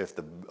this. If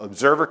the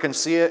observer can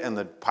see it and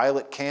the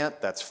pilot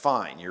can't, that's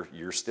fine.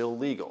 You're still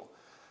legal.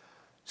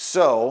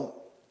 So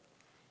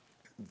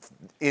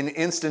in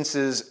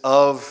instances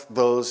of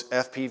those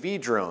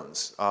FPV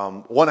drones,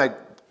 I'm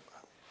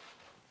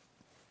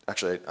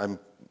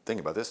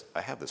thinking about this.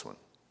 I have this one.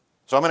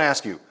 So I'm going to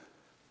ask you,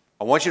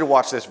 I want you to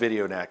watch this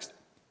video next.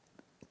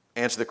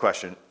 Answer the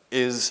question,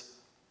 is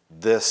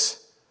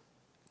this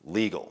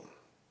legal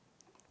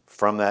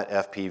from that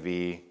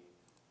FPV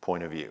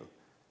point of view?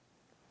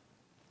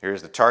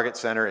 Here's the target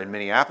center in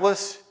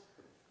Minneapolis.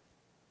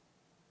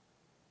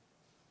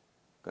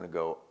 Going to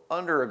go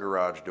under a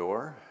garage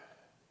door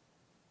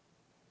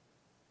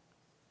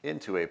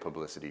into a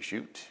publicity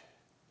shoot.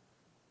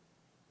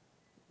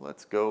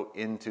 Let's go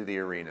into the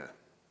arena.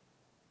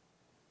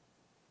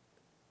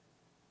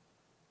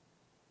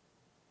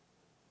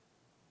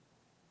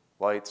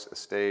 flights, a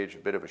stage, a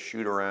bit of a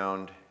shoot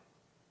around.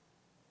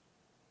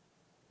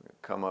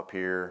 Come up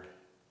here.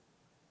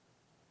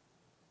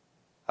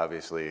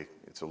 Obviously,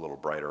 it's a little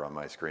brighter on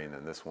my screen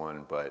than this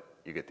one, but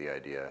you get the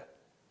idea.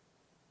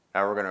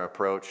 Now we're going to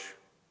approach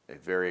a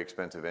very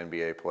expensive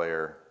NBA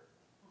player.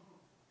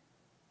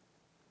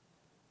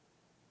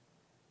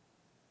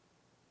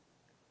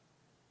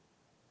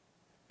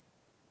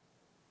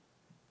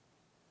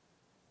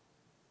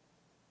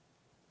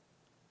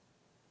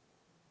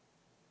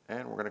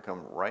 And we're going to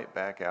come right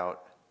back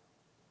out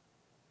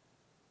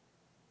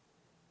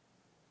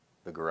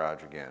the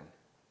garage again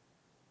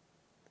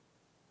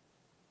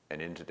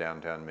and into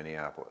downtown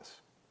Minneapolis.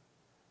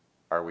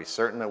 Are we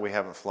certain that we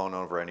haven't flown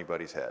over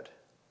anybody's head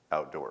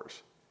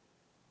outdoors?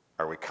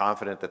 Are we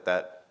confident that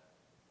that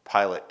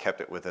pilot kept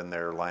it within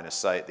their line of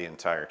sight the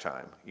entire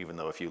time, even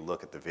though if you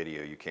look at the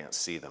video, you can't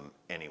see them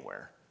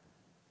anywhere?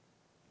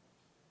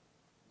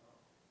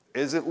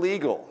 Is it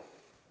legal?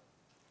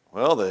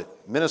 Well, the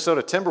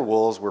Minnesota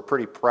Timberwolves were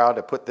pretty proud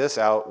to put this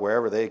out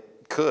wherever they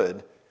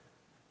could.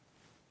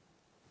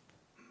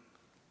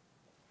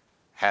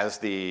 Has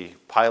the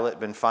pilot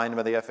been fined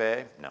by the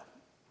FAA? No.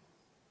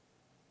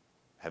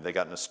 Have they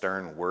gotten a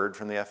stern word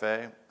from the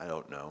FAA? I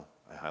don't know.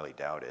 I highly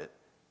doubt it.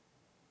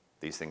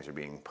 These things are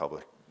being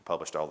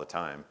published all the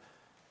time.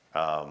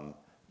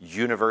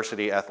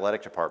 University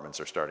athletic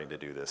departments are starting to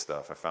do this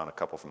stuff. I found a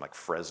couple from like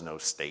Fresno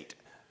State.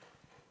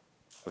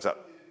 What's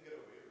up?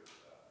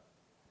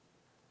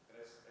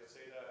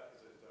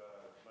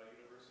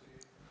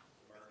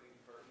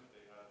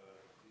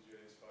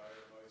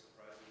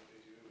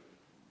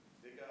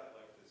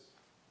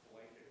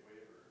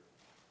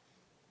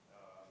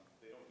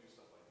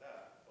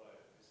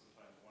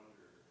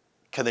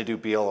 Can they do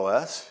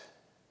BLOS?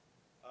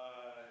 I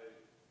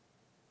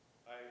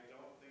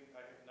don't think, I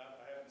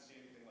haven't seen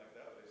anything like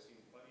that, but I've seen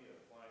plenty of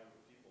flying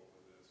with people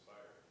with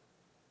Inspire.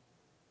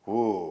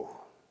 Ooh.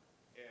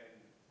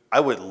 I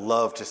would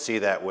love to see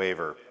that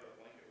waiver.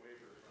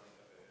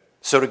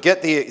 So to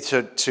get the,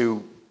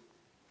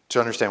 to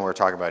understand what we're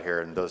talking about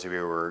here, and those of you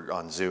who are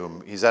on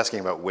Zoom, he's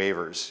asking about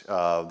waivers.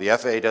 The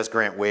FAA does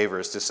grant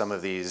waivers to some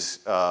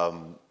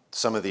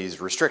of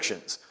these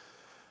restrictions.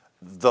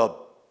 The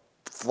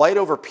flight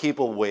over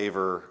people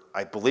waiver,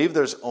 I believe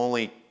there's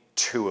only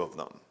 2 of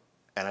them.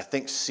 And I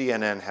think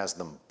CNN has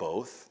them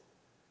both.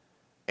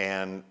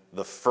 And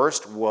the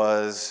first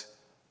was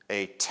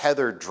a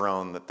tethered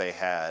drone that they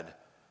had,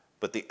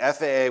 but the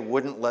FAA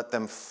wouldn't let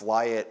them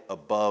fly it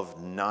above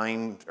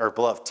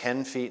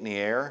 10 feet in the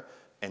air,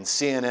 and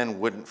CNN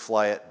wouldn't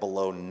fly it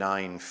below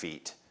 9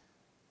 feet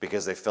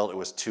because they felt it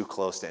was too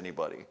close to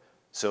anybody.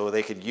 So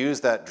they could use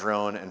that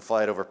drone and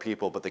fly it over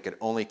people, but they could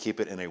only keep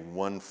it in a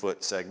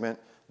 1-foot segment.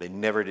 They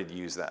never did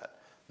use that.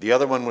 The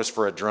other one was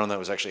for a drone that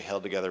was actually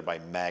held together by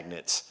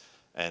magnets,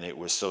 and it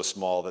was so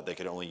small that they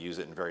could only use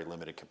it in very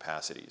limited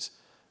capacities.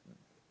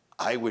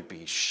 I would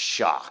be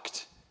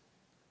shocked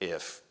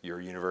if your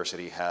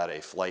university had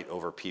a flight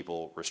over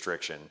people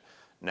restriction.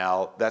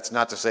 Now, that's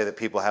not to say that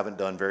people haven't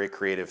done very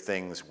creative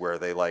things where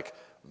they like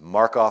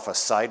mark off a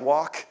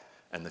sidewalk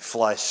and they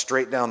fly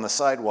straight down the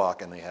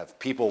sidewalk and they have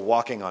people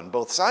walking on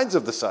both sides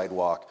of the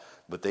sidewalk,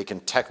 but they can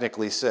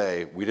technically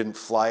say, we didn't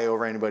fly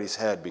over anybody's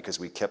head because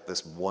we kept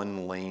this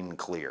one lane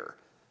clear.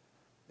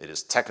 It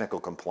is technical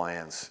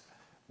compliance,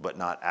 but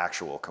not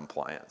actual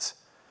compliance.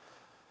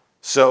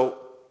 So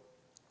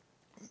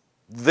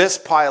this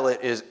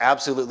pilot is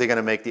absolutely going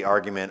to make the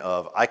argument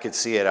of, I could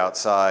see it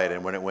outside,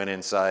 and when it went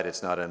inside,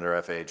 it's not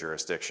under FAA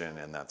jurisdiction,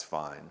 and that's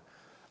fine.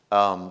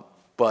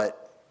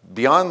 But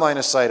beyond line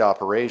of sight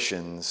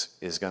operations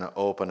is going to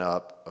open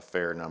up a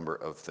fair number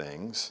of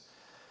things.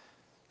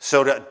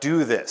 So to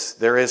do this,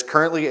 there is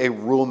currently a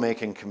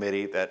rulemaking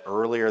committee that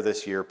earlier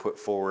this year put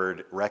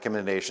forward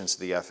recommendations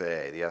to the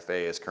FAA. The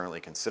FAA is currently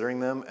considering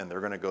them, and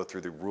they're going to go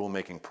through the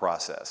rulemaking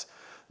process.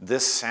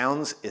 This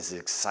sounds as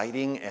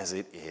exciting as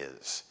it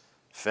is.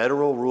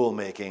 Federal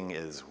rulemaking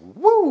is,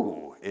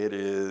 woo! It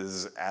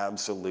is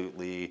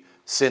absolutely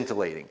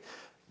scintillating.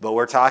 But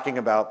we're talking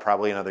about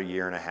probably another 1.5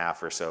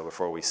 years or so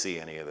before we see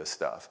any of this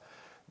stuff.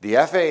 The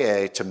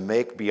FAA, to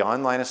make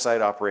beyond line of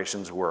sight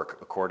operations work,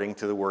 according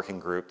to the working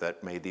group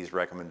that made these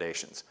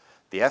recommendations,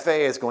 the FAA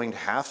is going to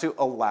have to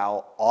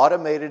allow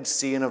automated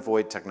see and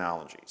avoid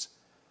technologies.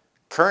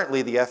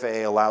 Currently, the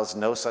FAA allows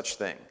no such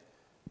thing.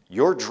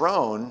 Your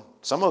drone,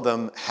 some of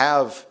them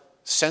have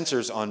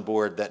sensors on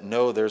board that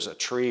know there's a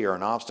tree or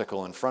an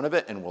obstacle in front of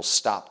it and will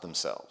stop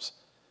themselves.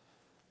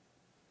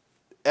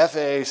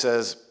 FAA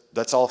says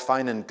that's all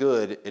fine and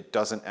good, it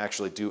doesn't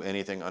actually do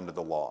anything under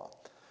the law.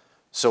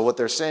 So what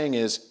they're saying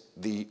is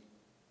the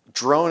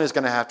drone is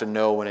going to have to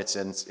know when it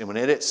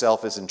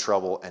itself is in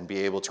trouble and be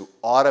able to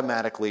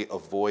automatically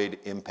avoid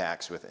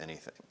impacts with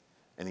anything.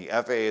 And the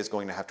FAA is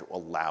going to have to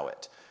allow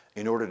it.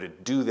 In order to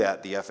do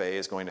that, the FAA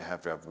is going to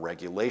have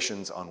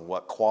regulations on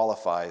what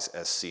qualifies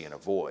as see and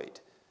avoid.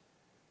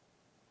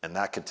 And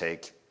that could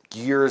take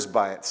years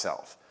by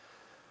itself.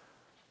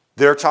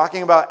 They're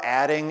talking about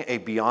adding a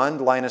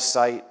beyond line of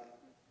sight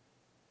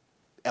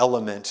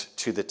element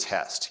to the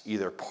test,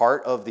 either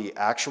part of the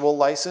actual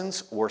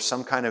license or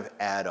some kind of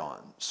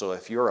add-on. So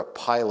if you're a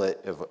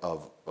pilot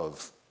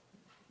of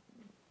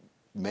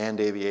manned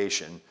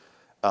aviation,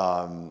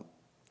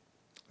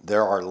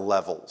 there are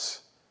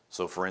levels.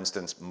 So for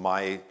instance,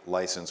 my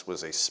license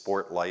was a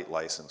sport light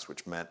license,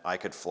 which meant I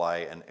could fly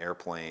an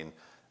airplane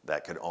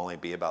that could only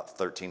be about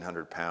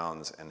 1,300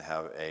 pounds and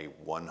have a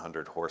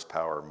 100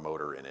 horsepower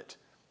motor in it.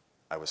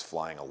 I was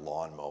flying a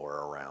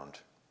lawnmower around,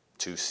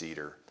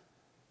 two-seater.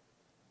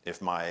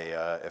 If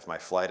my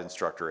flight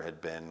instructor had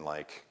been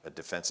like a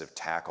defensive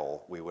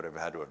tackle, we would have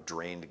had to have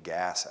drained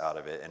gas out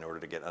of it in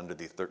order to get under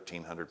the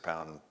 1,300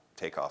 pound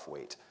takeoff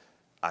weight.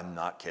 I'm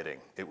not kidding.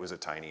 It was a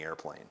tiny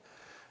airplane.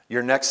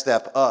 Your next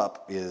step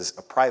up is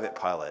a private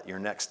pilot. Your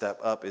next step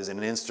up is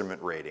an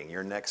instrument rating.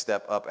 Your next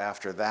step up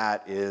after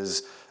that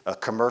is a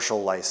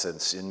commercial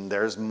license, and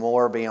there's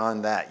more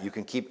beyond that. You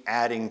can keep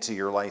adding to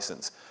your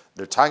license.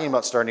 They're talking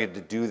about starting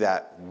to do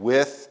that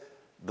with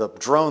the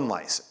drone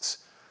license.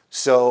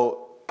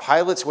 So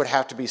pilots would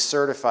have to be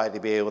certified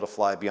to be able to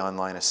fly beyond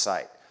line of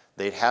sight.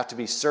 They'd have to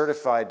be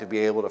certified to be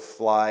able to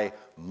fly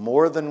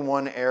more than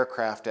one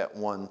aircraft at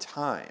one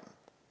time.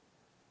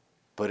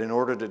 But in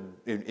order to,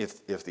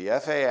 if the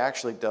FAA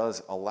actually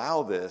does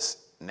allow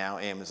this, now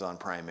Amazon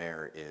Prime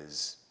Air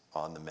is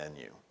on the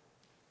menu.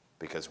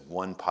 Because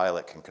one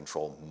pilot can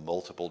control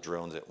multiple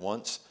drones at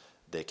once.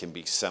 They can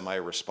be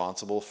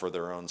semi-responsible for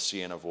their own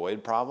see and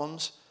avoid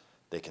problems.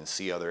 They can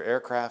see other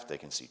aircraft, they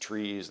can see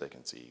trees, they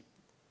can see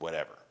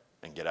whatever,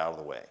 and get out of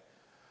the way.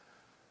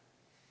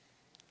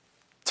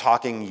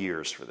 Talking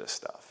years for this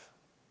stuff.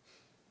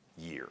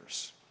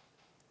 Years.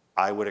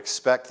 I would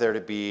expect there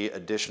to be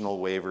additional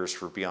waivers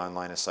for beyond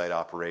line of sight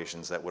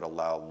operations that would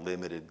allow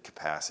limited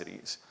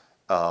capacities.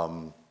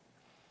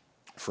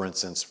 For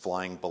instance,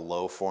 flying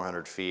below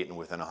 400 feet and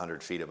within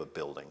 100 feet of a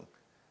building.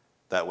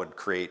 That would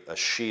create a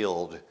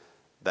shield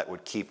that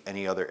would keep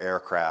any other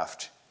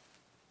aircraft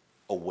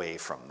away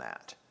from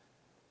that.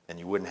 And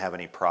you wouldn't have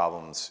any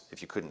problems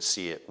if you couldn't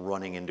see it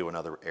running into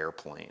another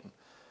airplane.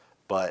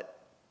 But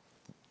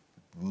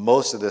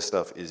most of this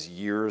stuff is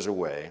years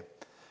away.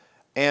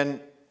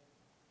 And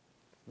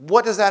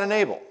what does that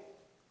enable?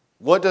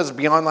 What does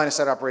beyond line of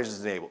sight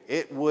operations enable?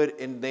 It would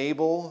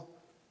enable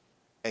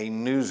a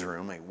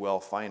newsroom, a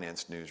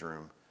well-financed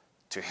newsroom,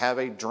 to have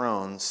a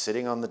drone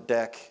sitting on the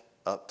deck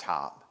up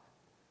top,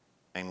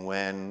 and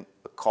when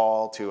a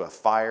call to a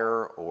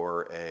fire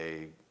or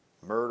a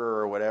murder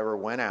or whatever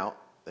went out,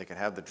 they could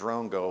have the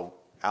drone go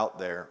out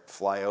there,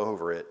 fly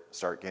over it,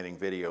 start getting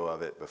video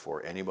of it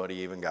before anybody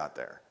even got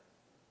there.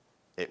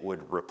 It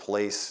would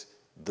replace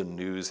the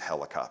news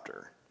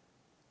helicopter.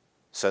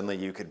 Suddenly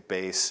you could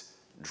base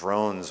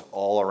drones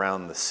all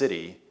around the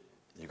city.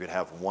 You could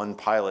have one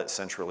pilot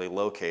centrally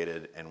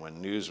located, and when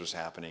news was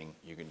happening,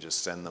 you can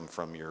just send them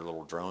from your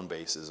little drone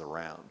bases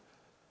around.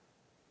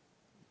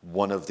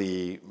 One of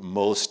the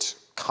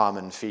most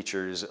common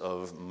features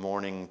of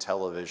morning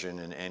television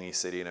in any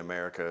city in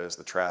America is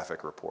the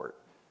traffic report.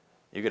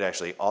 You could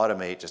actually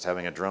automate just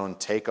having a drone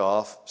take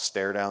off,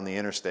 stare down the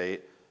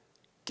interstate,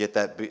 get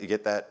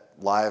that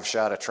live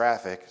shot of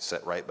traffic,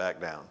 set right back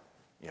down.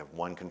 You have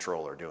one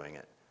controller doing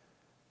it.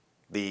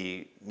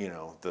 The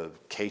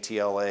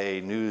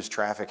KTLA news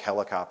traffic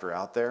helicopter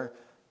out there,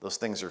 those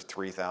things are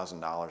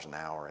 $3,000 an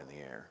hour in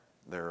the air.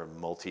 They're a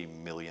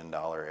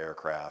multi-million-dollar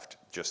aircraft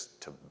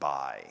just to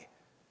buy.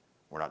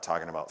 We're not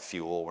talking about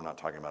fuel. We're not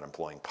talking about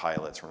employing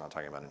pilots. We're not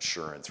talking about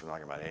insurance. We're not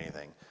talking about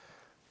anything.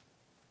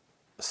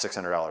 A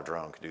 $600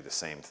 drone could do the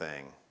same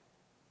thing,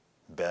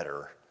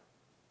 better,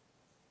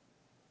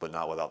 but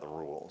not without the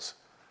rules.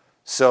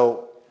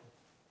 So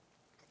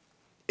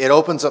it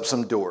opens up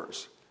some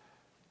doors.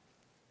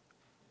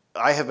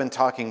 I have been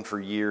talking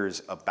for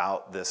years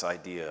about this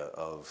idea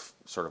of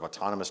sort of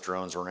autonomous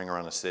drones running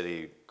around the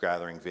city,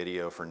 gathering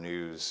video for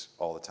news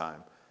all the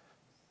time.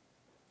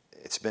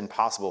 It's been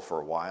possible for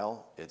a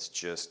while. It's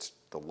just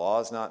the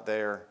law's not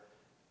there.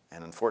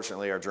 And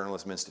unfortunately, our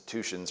journalism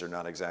institutions are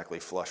not exactly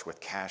flush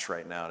with cash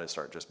right now to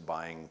start just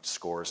buying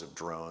scores of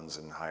drones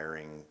and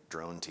hiring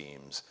drone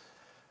teams.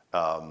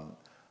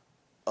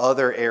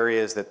 Other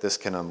areas that this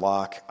can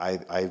unlock,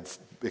 I've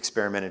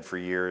experimented for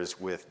years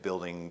with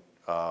building,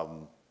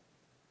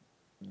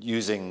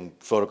 using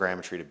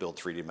photogrammetry to build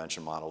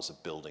 3D models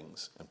of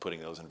buildings and putting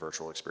those in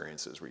virtual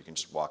experiences where you can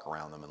just walk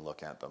around them and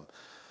look at them.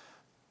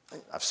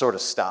 I've sort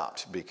of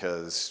stopped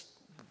because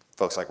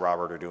folks like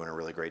Robert are doing a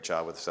really great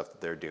job with the stuff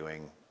that they're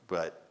doing,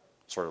 but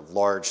sort of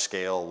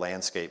large-scale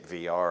landscape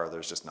VR,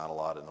 there's just not a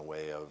lot in the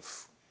way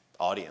of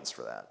audience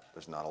for that.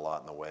 There's not a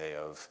lot in the way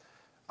of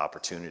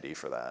opportunity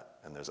for that.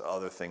 And there's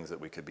other things that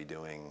we could be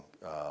doing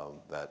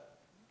that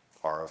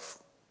are of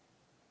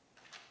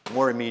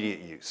more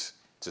immediate use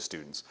to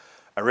students.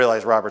 I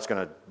realize Robert's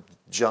going to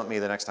jump me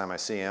the next time I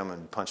see him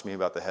and punch me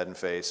about the head and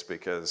face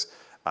because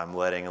I'm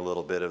letting a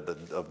little bit of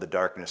the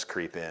darkness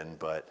creep in,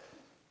 but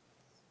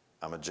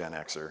I'm a Gen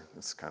Xer.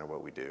 It's kind of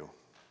what we do.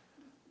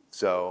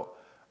 So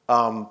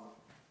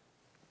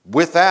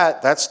with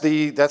that, that's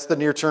the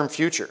near-term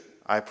future.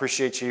 I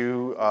appreciate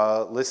you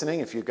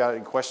listening. If you've got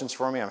any questions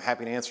for me, I'm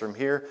happy to answer them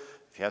here.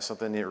 If you have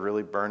something that's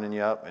really burning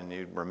you up and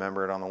you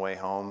remember it on the way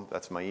home,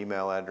 that's my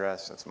email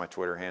address. That's my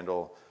Twitter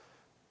handle.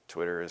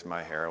 Twitter is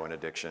my heroin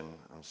addiction.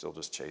 I'm still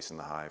just chasing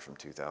the high from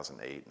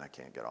 2008, and I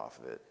can't get off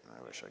of it.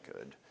 I wish I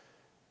could.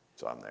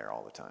 So I'm there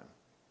all the time.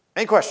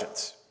 Any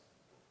questions?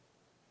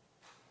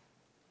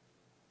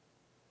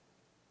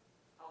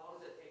 How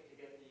long does it take to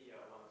get the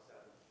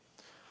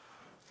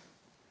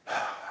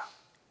 107?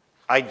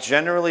 I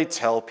generally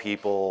tell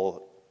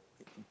people,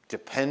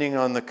 depending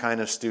on the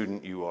kind of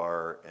student you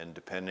are and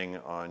depending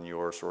on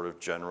your sort of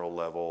general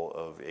level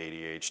of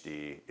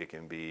ADHD, it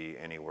can be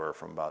anywhere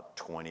from about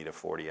 20 to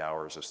 40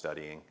 hours of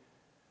studying.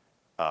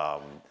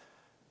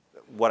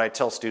 What I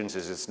tell students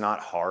is it's not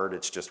hard,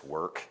 it's just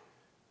work.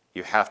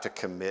 You have to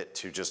commit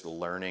to just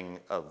learning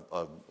a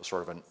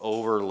sort of an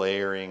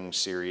overlayering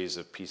series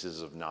of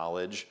pieces of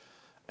knowledge.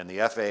 And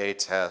the FAA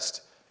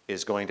test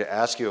is going to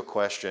ask you a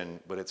question,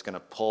 but it's going to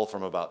pull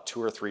from about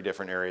 2 or 3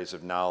 different areas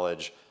of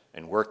knowledge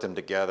and work them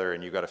together,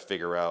 and you've got to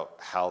figure out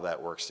how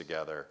that works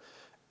together.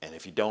 And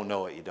if you don't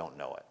know it, you don't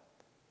know it.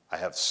 I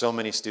have so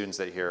many students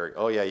that hear,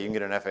 oh yeah, you can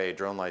get an FAA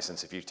drone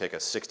license if you take a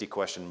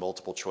 60-question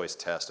multiple choice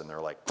test, and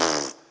they're like,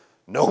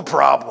 no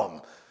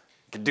problem.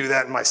 I can do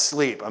that in my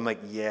sleep. I'm like,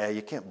 yeah,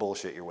 you can't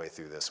bullshit your way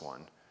through this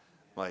one.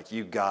 Like,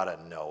 you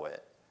gotta know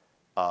it.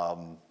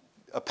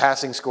 A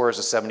passing score is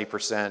a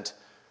 70%.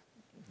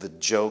 The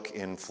joke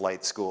in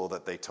flight school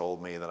that they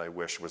told me that I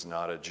wish was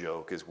not a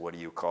joke is, what do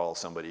you call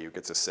somebody who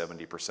gets a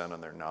 70% on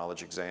their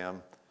knowledge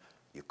exam?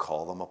 You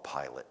call them a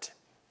pilot.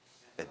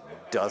 It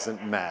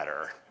doesn't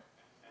matter.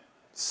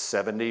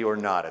 70 or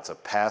not, it's a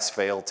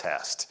pass-fail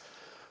test.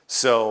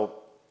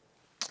 So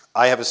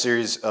I have a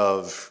series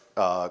of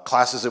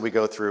classes that we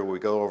go through. We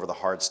go over the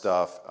hard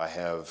stuff. I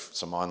have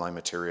some online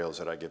materials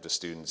that I give to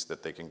students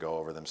that they can go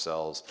over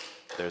themselves.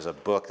 There's a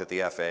book that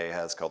the FAA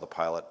has called the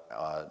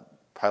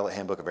Pilot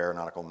Handbook of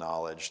Aeronautical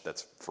Knowledge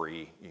that's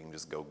free. You can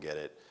just go get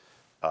it.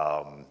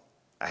 I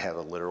have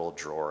a literal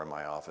drawer in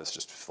my office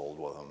just filled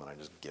with them, and I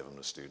just give them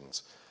to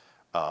students.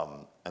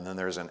 And then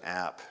there's an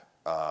app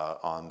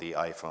on the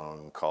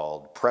iPhone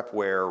called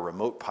Prepware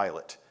Remote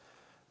Pilot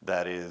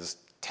that is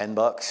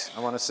 $10, I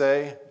want to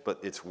say, but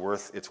it's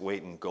worth its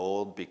weight in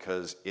gold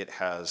because it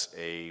has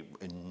an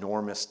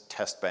enormous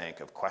test bank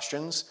of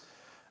questions,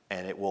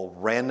 and it will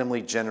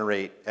randomly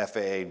generate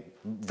FAA,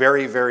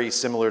 very, very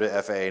similar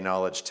to FAA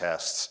knowledge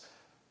tests,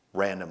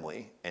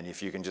 randomly. And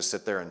if you can just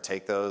sit there and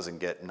take those and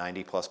get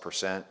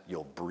 90+%,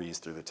 you'll breeze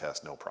through the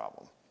test, no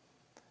problem.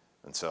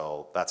 And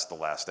so that's the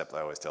last step that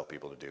I always tell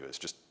people to do, is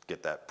just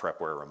get that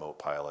Prepware Remote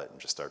Pilot and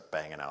just start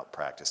banging out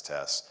practice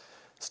tests.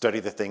 Study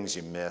the things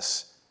you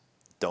miss.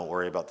 Don't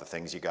worry about the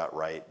things you got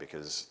right,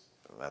 because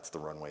that's the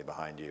runway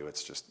behind you.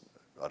 It's just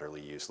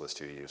utterly useless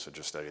to you. So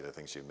just study the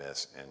things you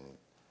miss. And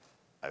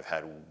I've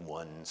had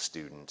one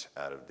student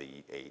out of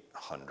the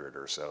 800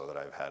 or so that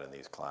I've had in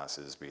these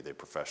classes, be they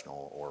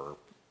professional or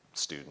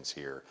students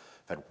here,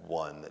 I've had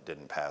one that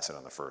didn't pass it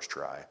on the first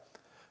try.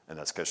 And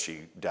that's because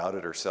she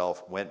doubted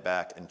herself, went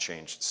back and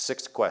changed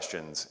 6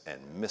 questions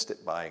and missed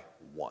it by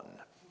 1.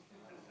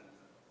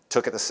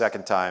 Took it the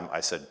second time. I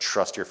said,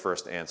 trust your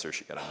first answer.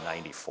 She got a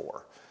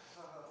 94.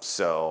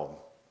 So,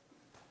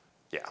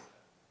 yeah.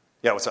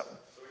 Yeah, what's up?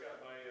 So we got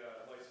my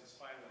license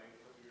finally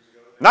a couple years ago.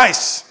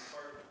 Nice.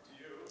 Part of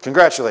you.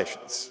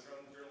 Congratulations.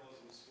 From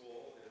journalism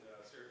school in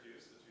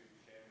Syracuse that you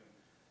became.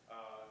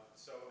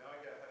 So now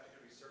I have to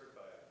be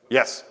certified. What's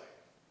Yes. that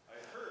like?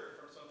 I heard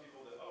from some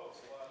people that, oh,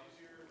 it's a lot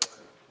easier,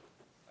 but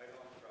I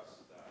don't trust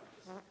that.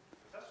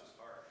 The test was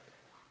hard.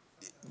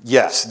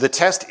 Yes, the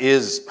test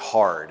is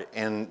hard,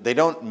 and they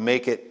don't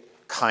make it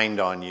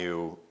kind on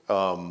you.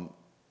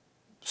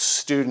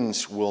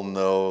 Students will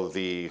know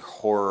the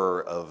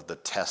horror of the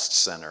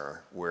test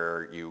center,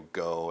 where you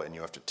go and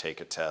you have to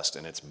take a test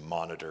and it's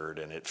monitored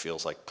and it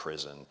feels like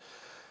prison.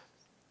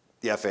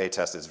 The FAA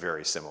test is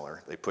very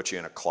similar. They put you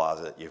in a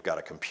closet, you've got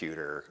a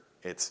computer,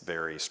 it's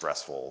very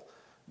stressful.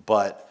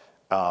 But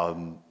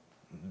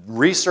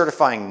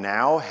recertifying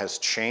now has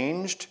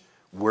changed,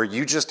 where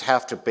you just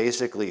have to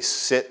basically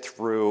sit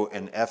through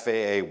an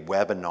FAA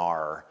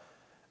webinar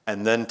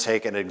and then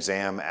take an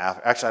exam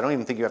after. Actually, I don't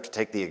even think you have to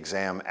take the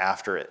exam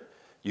after it.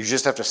 You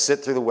just have to sit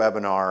through the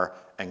webinar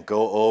and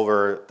go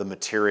over the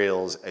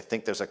materials. I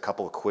think there's a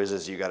couple of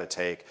quizzes you got to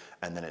take,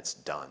 and then it's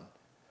done.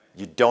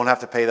 You don't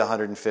have to pay the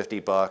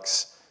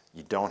 $150.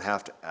 You don't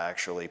have to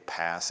actually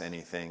pass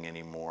anything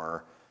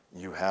anymore.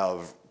 You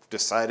have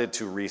decided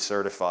to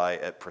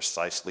recertify at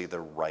precisely the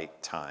right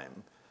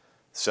time.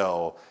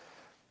 So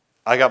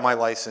I got my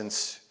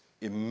license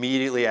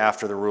immediately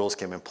after the rules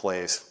came in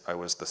place. I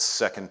was the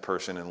second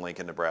person in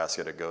Lincoln,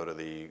 Nebraska to go to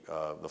the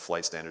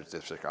Flight Standards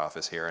District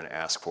office here and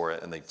ask for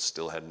it, and they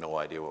still had no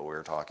idea what we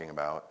were talking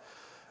about.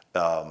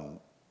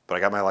 But I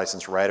got my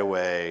license right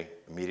away,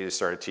 immediately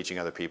started teaching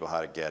other people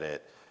how to get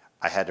it.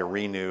 I had to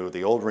renew.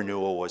 The old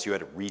renewal was you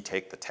had to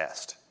retake the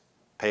test.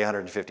 Pay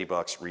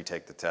 $150,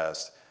 retake the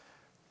test.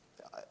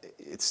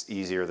 it's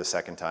easier the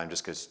second time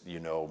just because you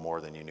know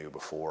more than you knew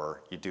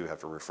before. You do have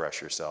to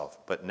refresh yourself.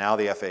 But now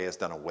the FAA has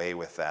done away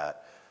with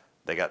that.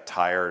 They got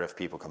tired of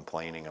people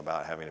complaining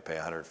about having to pay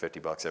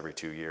 $150 every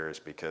 2 years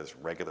because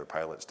regular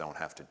pilots don't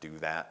have to do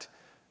that.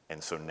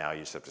 And so now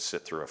you just have to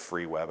sit through a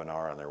free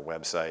webinar on their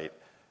website,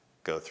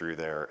 go through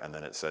there, and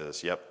then it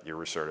says, yep, you're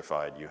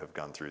recertified, you have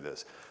gone through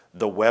this.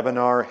 The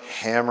webinar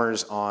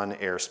hammers on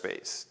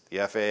airspace.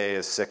 The FAA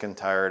is sick and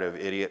tired of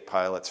idiot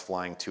pilots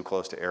flying too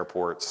close to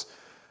airports.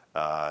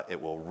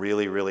 It will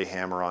really, really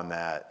hammer on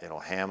that. It'll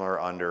hammer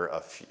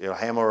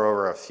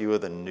over a few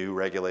of the new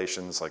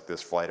regulations, like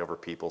this flight over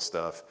people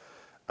stuff,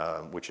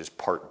 which is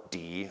Part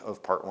D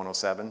of Part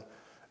 107.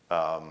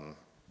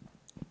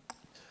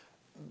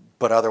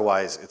 But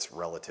otherwise, it's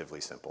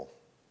relatively simple.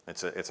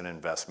 It's an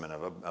investment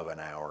of an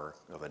hour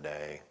of a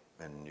day,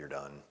 and you're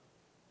done.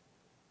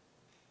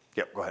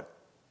 Yep, go ahead.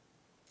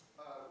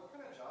 What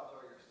kind of jobs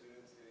are your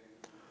students getting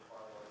with the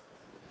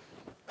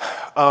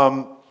pilot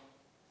license?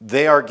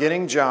 They are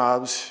getting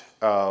jobs.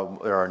 There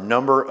are a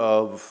number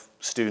of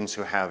students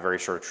who have very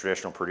sort of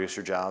traditional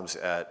producer jobs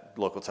at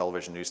local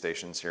television news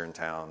stations here in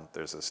town.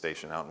 There's a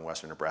station out in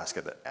western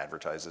Nebraska that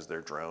advertises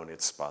their drone.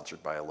 It's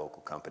sponsored by a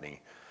local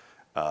company.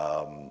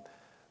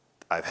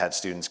 I've had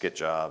students get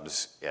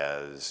jobs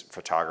as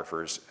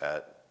photographers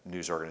at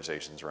news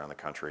organizations around the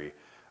country.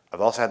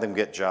 I've also had them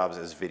get jobs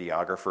as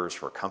videographers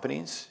for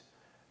companies.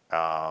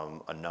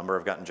 A number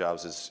have gotten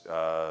jobs as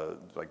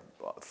like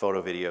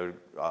photo video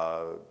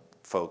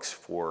folks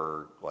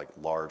for like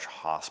large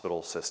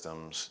hospital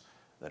systems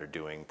that are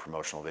doing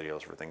promotional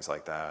videos for things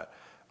like that.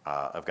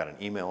 I've got an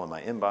email in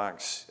my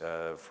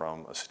inbox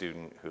from a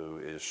student who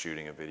is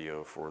shooting a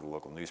video for the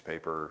local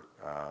newspaper.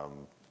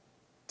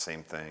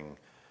 Same thing.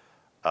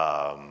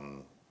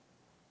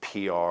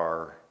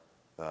 PR,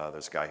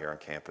 there's a guy here on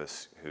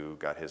campus who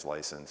got his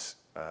license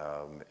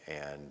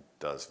and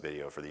does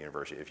video for the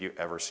university. If you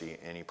ever see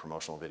any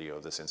promotional video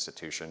of this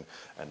institution,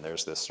 and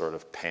there's this sort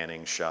of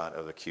panning shot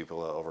of the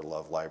cupola over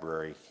Love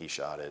Library, he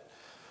shot it.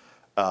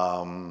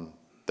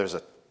 There's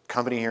a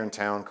company here in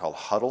town called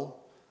Huddle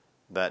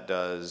that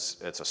does,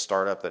 it's a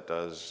startup that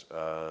does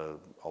a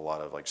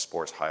lot of like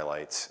sports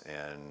highlights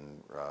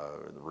and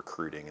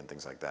recruiting and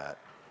things like that.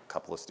 A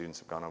couple of students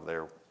have gone over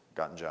there,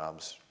 gotten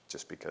jobs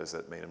just because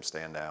it made them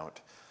stand out.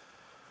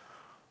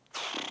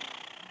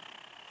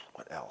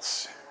 What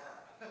else?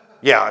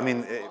 Yeah, I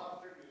mean,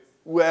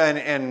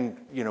 and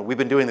you know, we've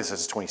been doing this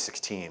since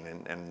 2016,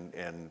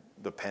 and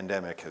the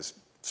pandemic has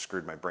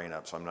screwed my brain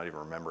up, so I'm not even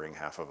remembering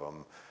half of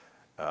them.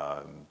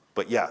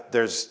 But yeah,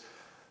 there's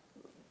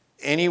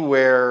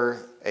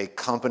anywhere a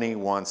company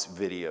wants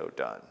video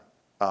done.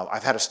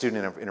 I've had a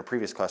student in a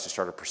previous class who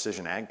started a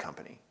precision ag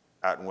company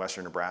out in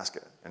western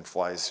Nebraska and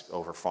flies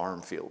over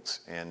farm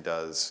fields and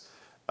does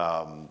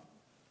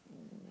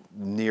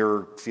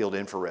near field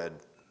infrared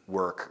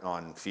work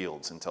on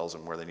fields and tells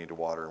them where they need to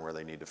water and where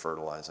they need to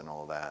fertilize and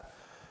all of that.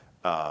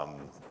 So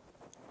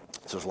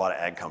there's a lot of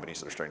ag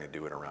companies that are starting to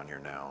do it around here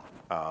now.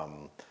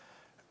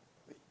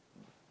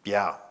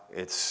 Yeah,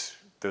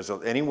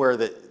 anywhere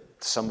that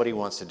somebody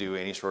wants to do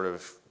any sort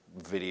of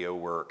video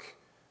work,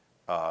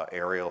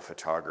 aerial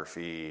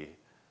photography,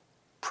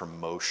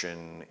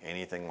 promotion,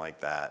 anything like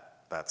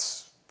that,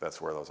 that's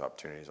where those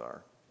opportunities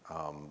are.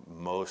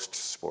 Most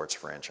sports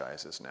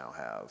franchises now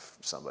have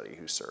somebody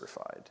who's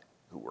certified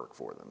who work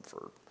for them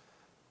for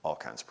all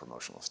kinds of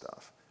promotional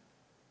stuff.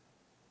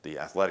 The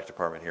athletic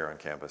department here on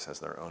campus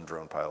has their own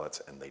drone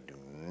pilots, and they do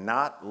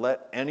not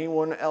let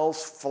anyone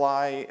else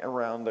fly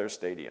around their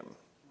stadium.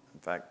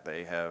 In fact,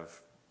 they have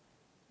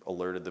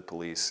alerted the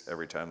police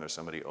every time there's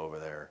somebody over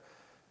there,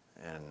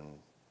 and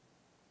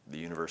the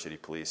university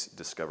police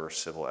discover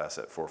civil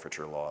asset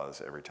forfeiture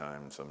laws every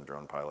time some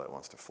drone pilot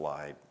wants to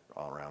fly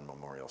all around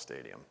Memorial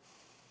Stadium.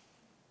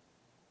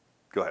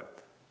 Go ahead.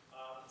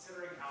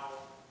 Considering how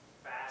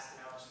fast and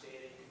how much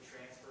data you can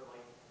transfer,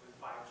 like with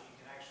 5G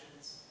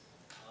connections,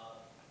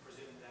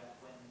 presuming that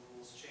when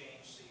rules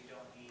change, so you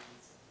don't need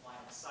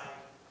line of sight,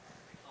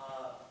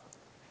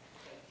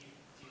 do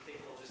you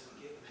think they'll just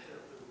get rid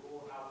of the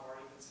rule of how far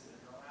you can send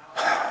a drone out?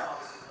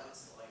 Obviously,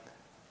 limits to like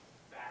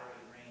battery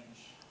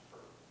range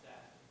for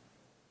that.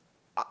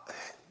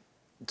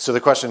 So the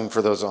question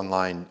for those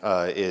online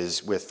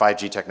is, with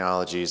 5G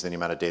technologies, the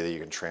amount of data you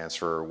can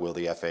transfer, will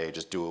the FAA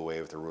just do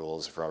away with the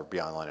rules for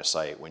beyond line of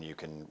sight when you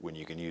can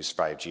use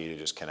 5G to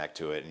just connect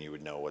to it and you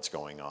would know what's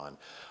going on?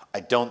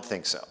 I don't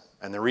think so.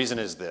 And the reason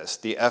is this: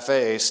 the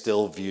FAA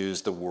still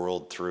views the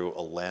world through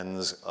a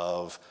lens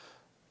of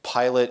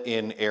pilot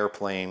in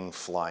airplane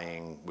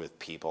flying with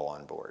people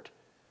on board.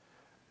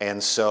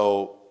 And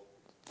so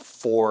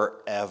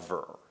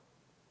forever,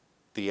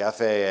 the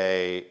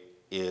FAA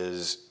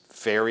is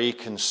very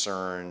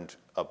concerned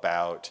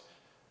about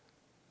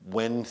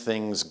when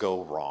things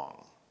go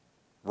wrong,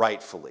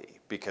 rightfully,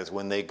 because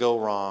when they go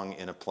wrong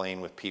in a plane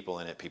with people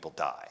in it, people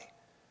die.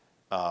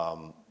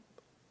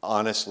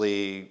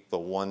 Honestly, the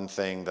one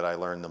thing that I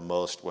learned the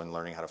most when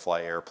learning how to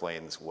fly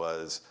airplanes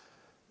was,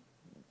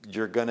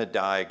 you're gonna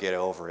die, get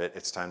over it.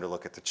 It's time to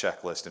look at the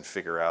checklist and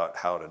figure out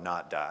how to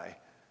not die.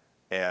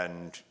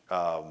 And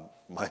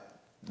my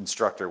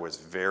instructor was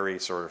very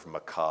sort of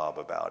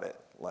macabre about it.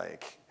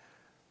 Like,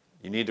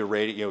 you need to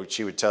radio,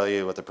 she would tell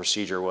you what the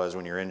procedure was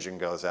when your engine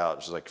goes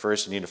out. She's like,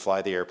 first you need to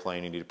fly the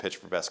airplane, you need to pitch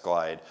for best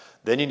glide.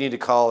 Then you need to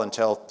call and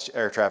tell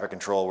air traffic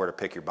control where to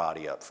pick your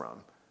body up from.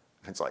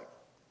 And it's like,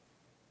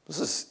 this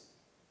is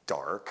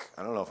dark.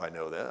 I don't know if I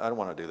know that. I don't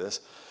want to do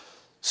this.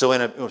 So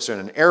in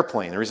an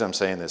airplane, the reason I'm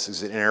saying this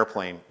is in an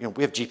airplane,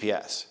 we have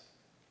GPS.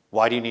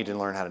 Why do you need to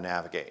learn how to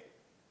navigate?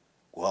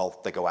 Well,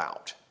 they go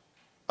out.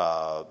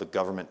 The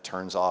government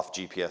turns off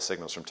GPS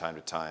signals from time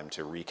to time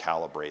to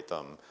recalibrate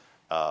them.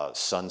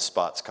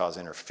 Sunspots cause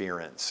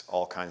interference,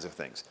 all kinds of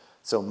things.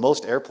 So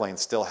most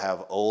airplanes still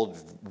have old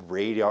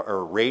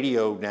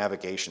radio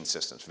navigation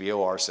systems,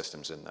 VOR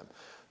systems in them.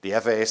 The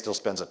FAA still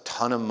spends a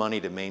ton of money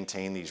to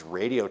maintain these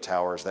radio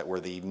towers that were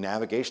the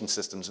navigation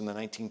systems in the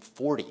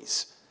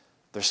 1940s.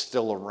 They're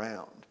still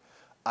around.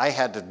 I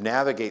had to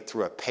navigate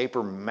through a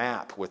paper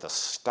map with a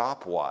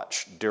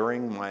stopwatch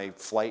during my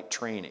flight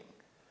training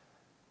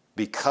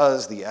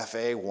because the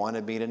FAA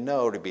wanted me to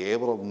know to be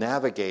able to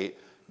navigate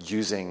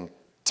using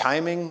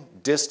timing,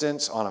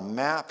 distance on a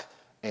map,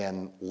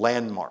 and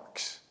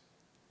landmarks.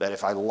 That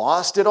if I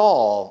lost it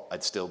all,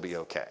 I'd still be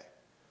okay.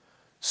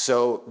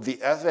 So the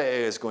FAA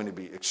is going to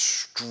be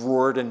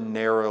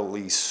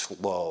extraordinarily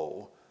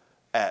slow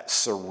at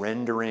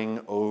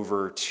surrendering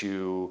over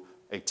to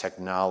a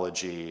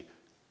technology,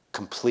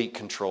 complete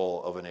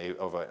control of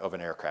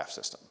an aircraft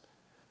system,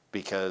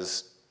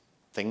 because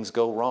things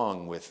go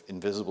wrong with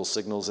invisible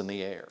signals in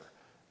the air.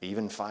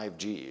 Even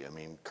 5G, I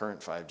mean, current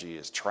 5G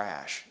is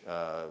trash.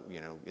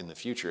 In the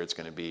future, it's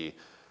going to be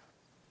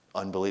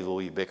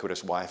unbelievable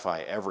ubiquitous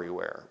Wi-Fi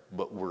everywhere,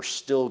 but we're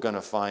still going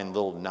to find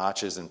little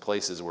notches in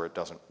places where it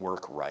doesn't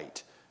work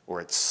right,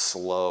 or it's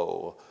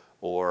slow,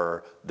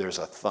 or there's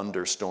a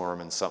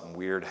thunderstorm and something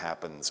weird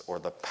happens, or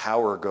the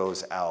power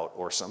goes out,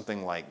 or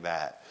something like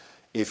that.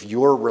 If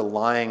you're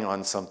relying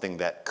on something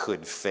that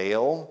could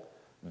fail,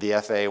 the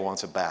FAA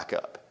wants a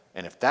backup.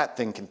 And if that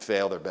thing can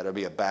fail, there better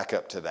be a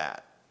backup to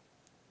that.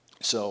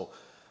 So,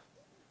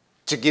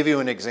 to give you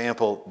an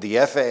example, the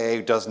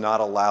FAA does not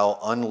allow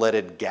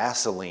unleaded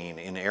gasoline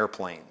in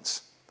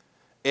airplanes.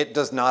 It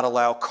does not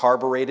allow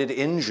carbureted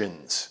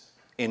engines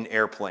in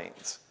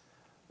airplanes.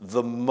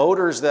 The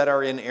motors that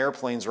are in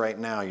airplanes right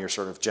now, your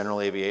sort of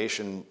general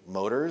aviation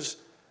motors,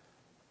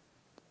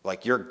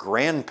 like your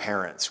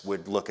grandparents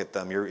would look at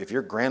them. If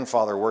your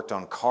grandfather worked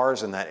on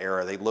cars in that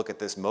era, they'd look at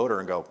this motor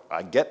and go,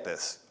 I get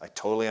this. I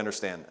totally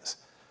understand this.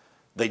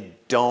 They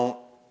don't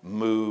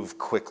move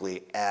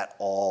quickly at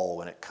all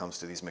when it comes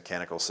to these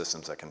mechanical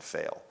systems that can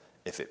fail.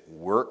 If it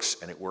works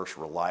and it works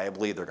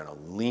reliably, they're going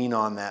to lean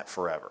on that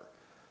forever.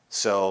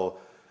 So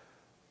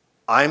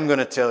I'm going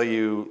to tell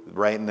you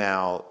right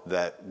now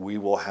that we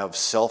will have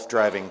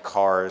self-driving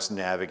cars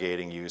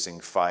navigating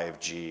using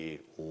 5G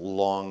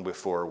long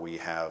before we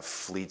have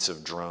fleets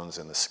of drones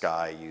in the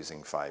sky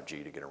using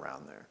 5G to get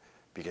around there,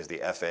 because the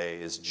FAA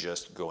is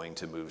just going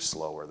to move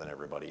slower than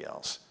everybody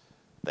else.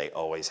 They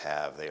always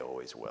have, they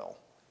always will.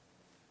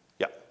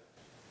 Yeah.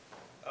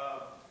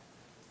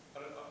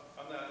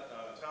 On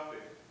that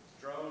topic,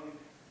 drone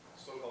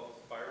so-called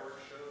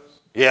fireworks shows.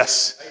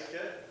 Yes. I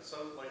get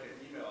like an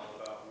email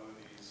about one of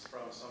these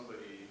from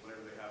somebody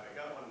whenever they happen. I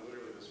got one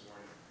literally this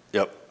morning.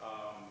 Yep.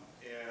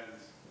 And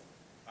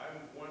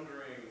I'm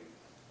wondering,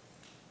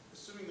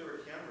 assuming there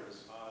were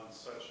cameras on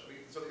such,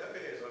 so the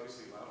FAA is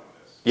obviously allowing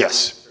this.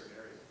 Yes. In certain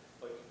areas.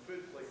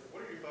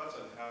 What are your thoughts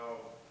on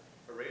how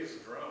arrays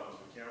of drones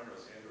with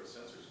cameras and/or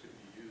sensors could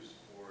be used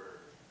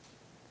for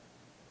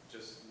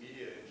just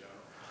media in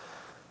general?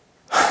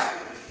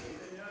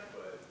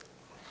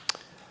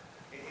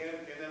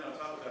 And then on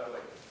top of that,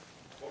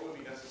 what would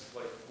be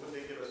necessary? Would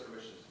they give us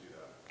permission to do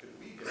that? Could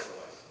we get the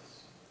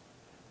license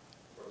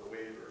or the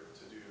waiver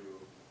to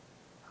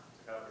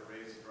have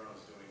arrays of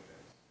drones doing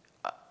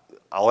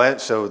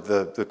things? So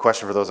the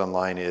question for those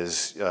online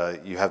is,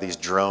 you have these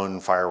drone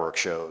fireworks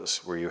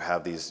shows where you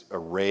have these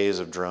arrays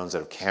of drones that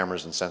have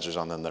cameras and sensors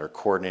on them that are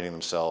coordinating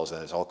themselves,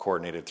 and it's all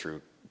coordinated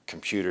through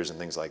computers and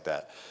things like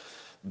that.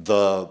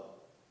 The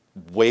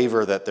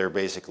waiver that they're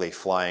basically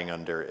flying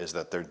under is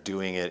that they're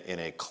doing it in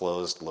a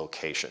closed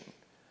location.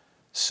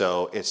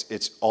 So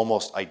it's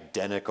almost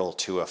identical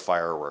to a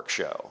fireworks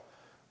show,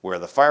 where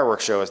the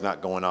fireworks show is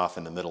not going off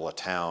in the middle of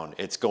town.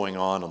 It's going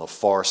on the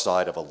far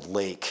side of a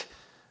lake,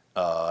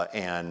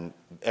 and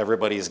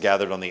everybody is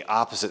gathered on the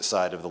opposite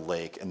side of the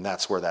lake, and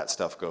that's where that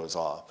stuff goes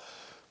off.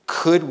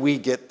 Could we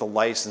get the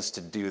license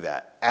to do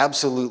that?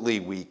 Absolutely,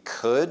 we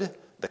could.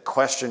 The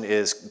question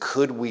is,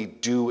 could we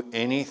do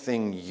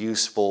anything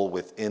useful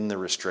within the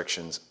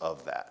restrictions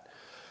of that?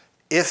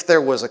 If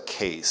there was a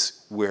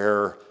case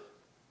where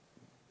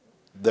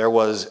there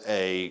was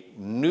a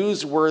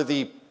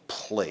newsworthy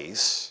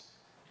place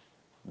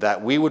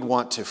that we would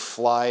want to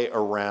fly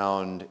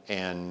around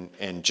and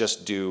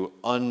just do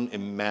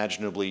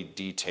unimaginably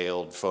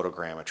detailed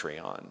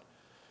photogrammetry on,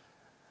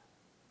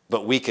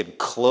 but we could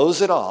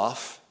close it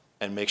off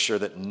and make sure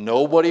that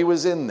nobody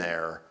was in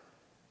there,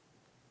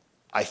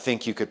 I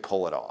think you could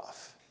pull it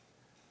off.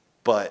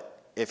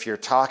 But if you're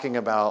talking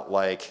about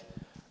like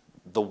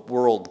the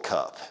World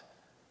Cup,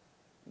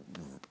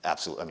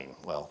 absolutely. I mean,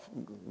 well,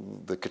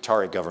 the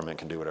Qatari government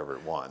can do whatever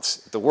it wants.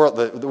 The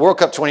World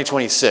Cup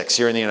 2026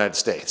 here in the United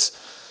States.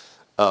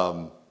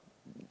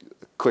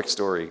 Quick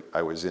story: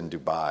 I was in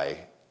Dubai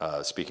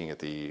speaking at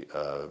the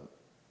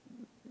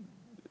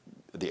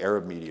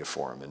Arab Media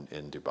Forum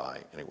in Dubai,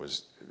 and it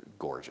was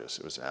gorgeous.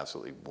 It was an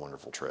absolutely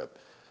wonderful trip.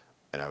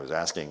 And I was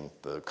asking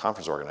the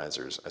conference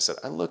organizers, I said,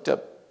 I looked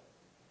up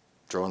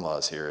drone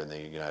laws here in the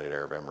United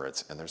Arab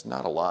Emirates, and there's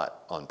not a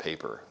lot on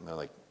paper. And they're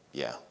like,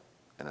 yeah.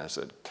 And I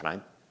said, can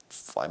I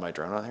fly my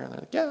drone out here? And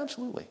they're like, yeah,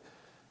 absolutely.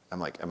 I'm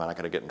like, am I not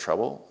going to get in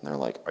trouble? And they're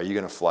like, are you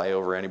going to fly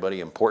over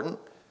anybody important?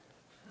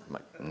 I'm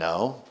like,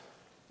 no.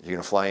 Are you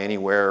going to fly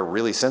anywhere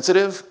really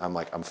sensitive? I'm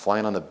like, I'm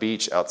flying on the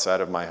beach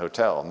outside of my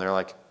hotel. And they're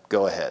like,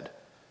 go ahead.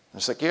 And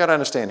it's like, you got to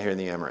understand here in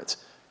the Emirates,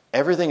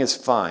 everything is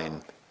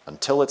fine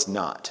until it's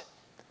not.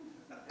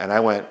 And I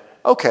went,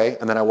 okay.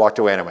 And then I walked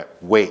away and I went,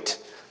 wait,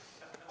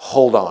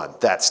 hold on.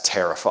 That's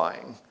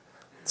terrifying.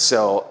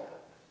 So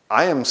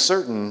I am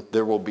certain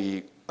there will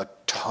be a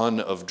ton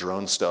of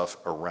drone stuff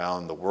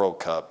around the World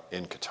Cup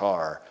in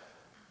Qatar.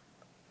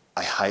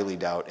 I highly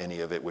doubt any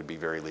of it would be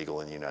very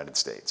legal in the United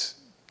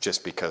States,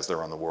 just because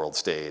they're on the world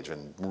stage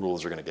and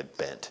rules are going to get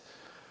bent.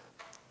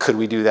 Could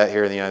we do that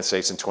here in the United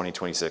States in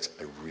 2026?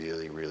 I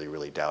really, really,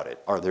 really doubt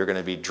it. Are there going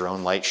to be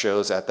drone light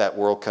shows at that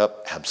World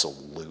Cup?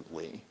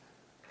 Absolutely.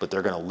 But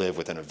they're going to live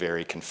within a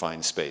very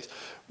confined space.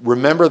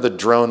 Remember the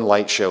drone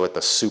light show at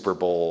the Super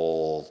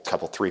Bowl a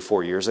couple,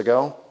 3-4 years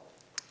ago?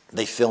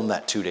 They filmed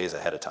that 2 days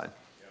ahead of time.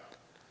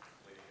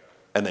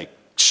 And they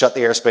shut the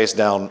airspace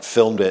down,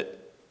 filmed it,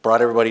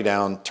 brought everybody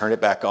down, turned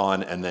it back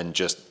on, and then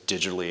just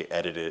digitally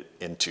edited it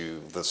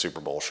into the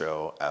Super Bowl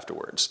show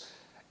afterwards.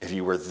 If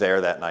you were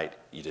there that night,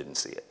 you didn't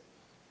see it.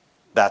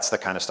 That's the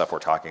kind of stuff we're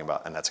talking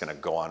about, and that's going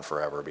to go on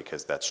forever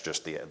because that's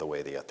just the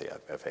way the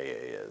FAA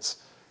is.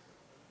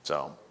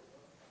 So,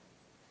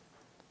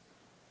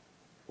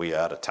 we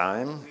out of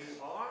time? We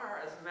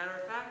are, as a matter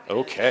of fact.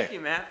 Okay. Thank you,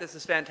 Matt. This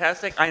is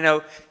fantastic. I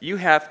know you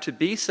have to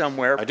be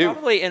somewhere. I do.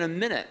 Probably in a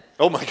minute.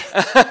 Oh my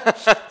God.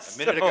 A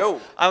minute ago.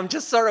 I'm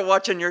just sort of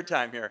watching your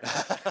time here.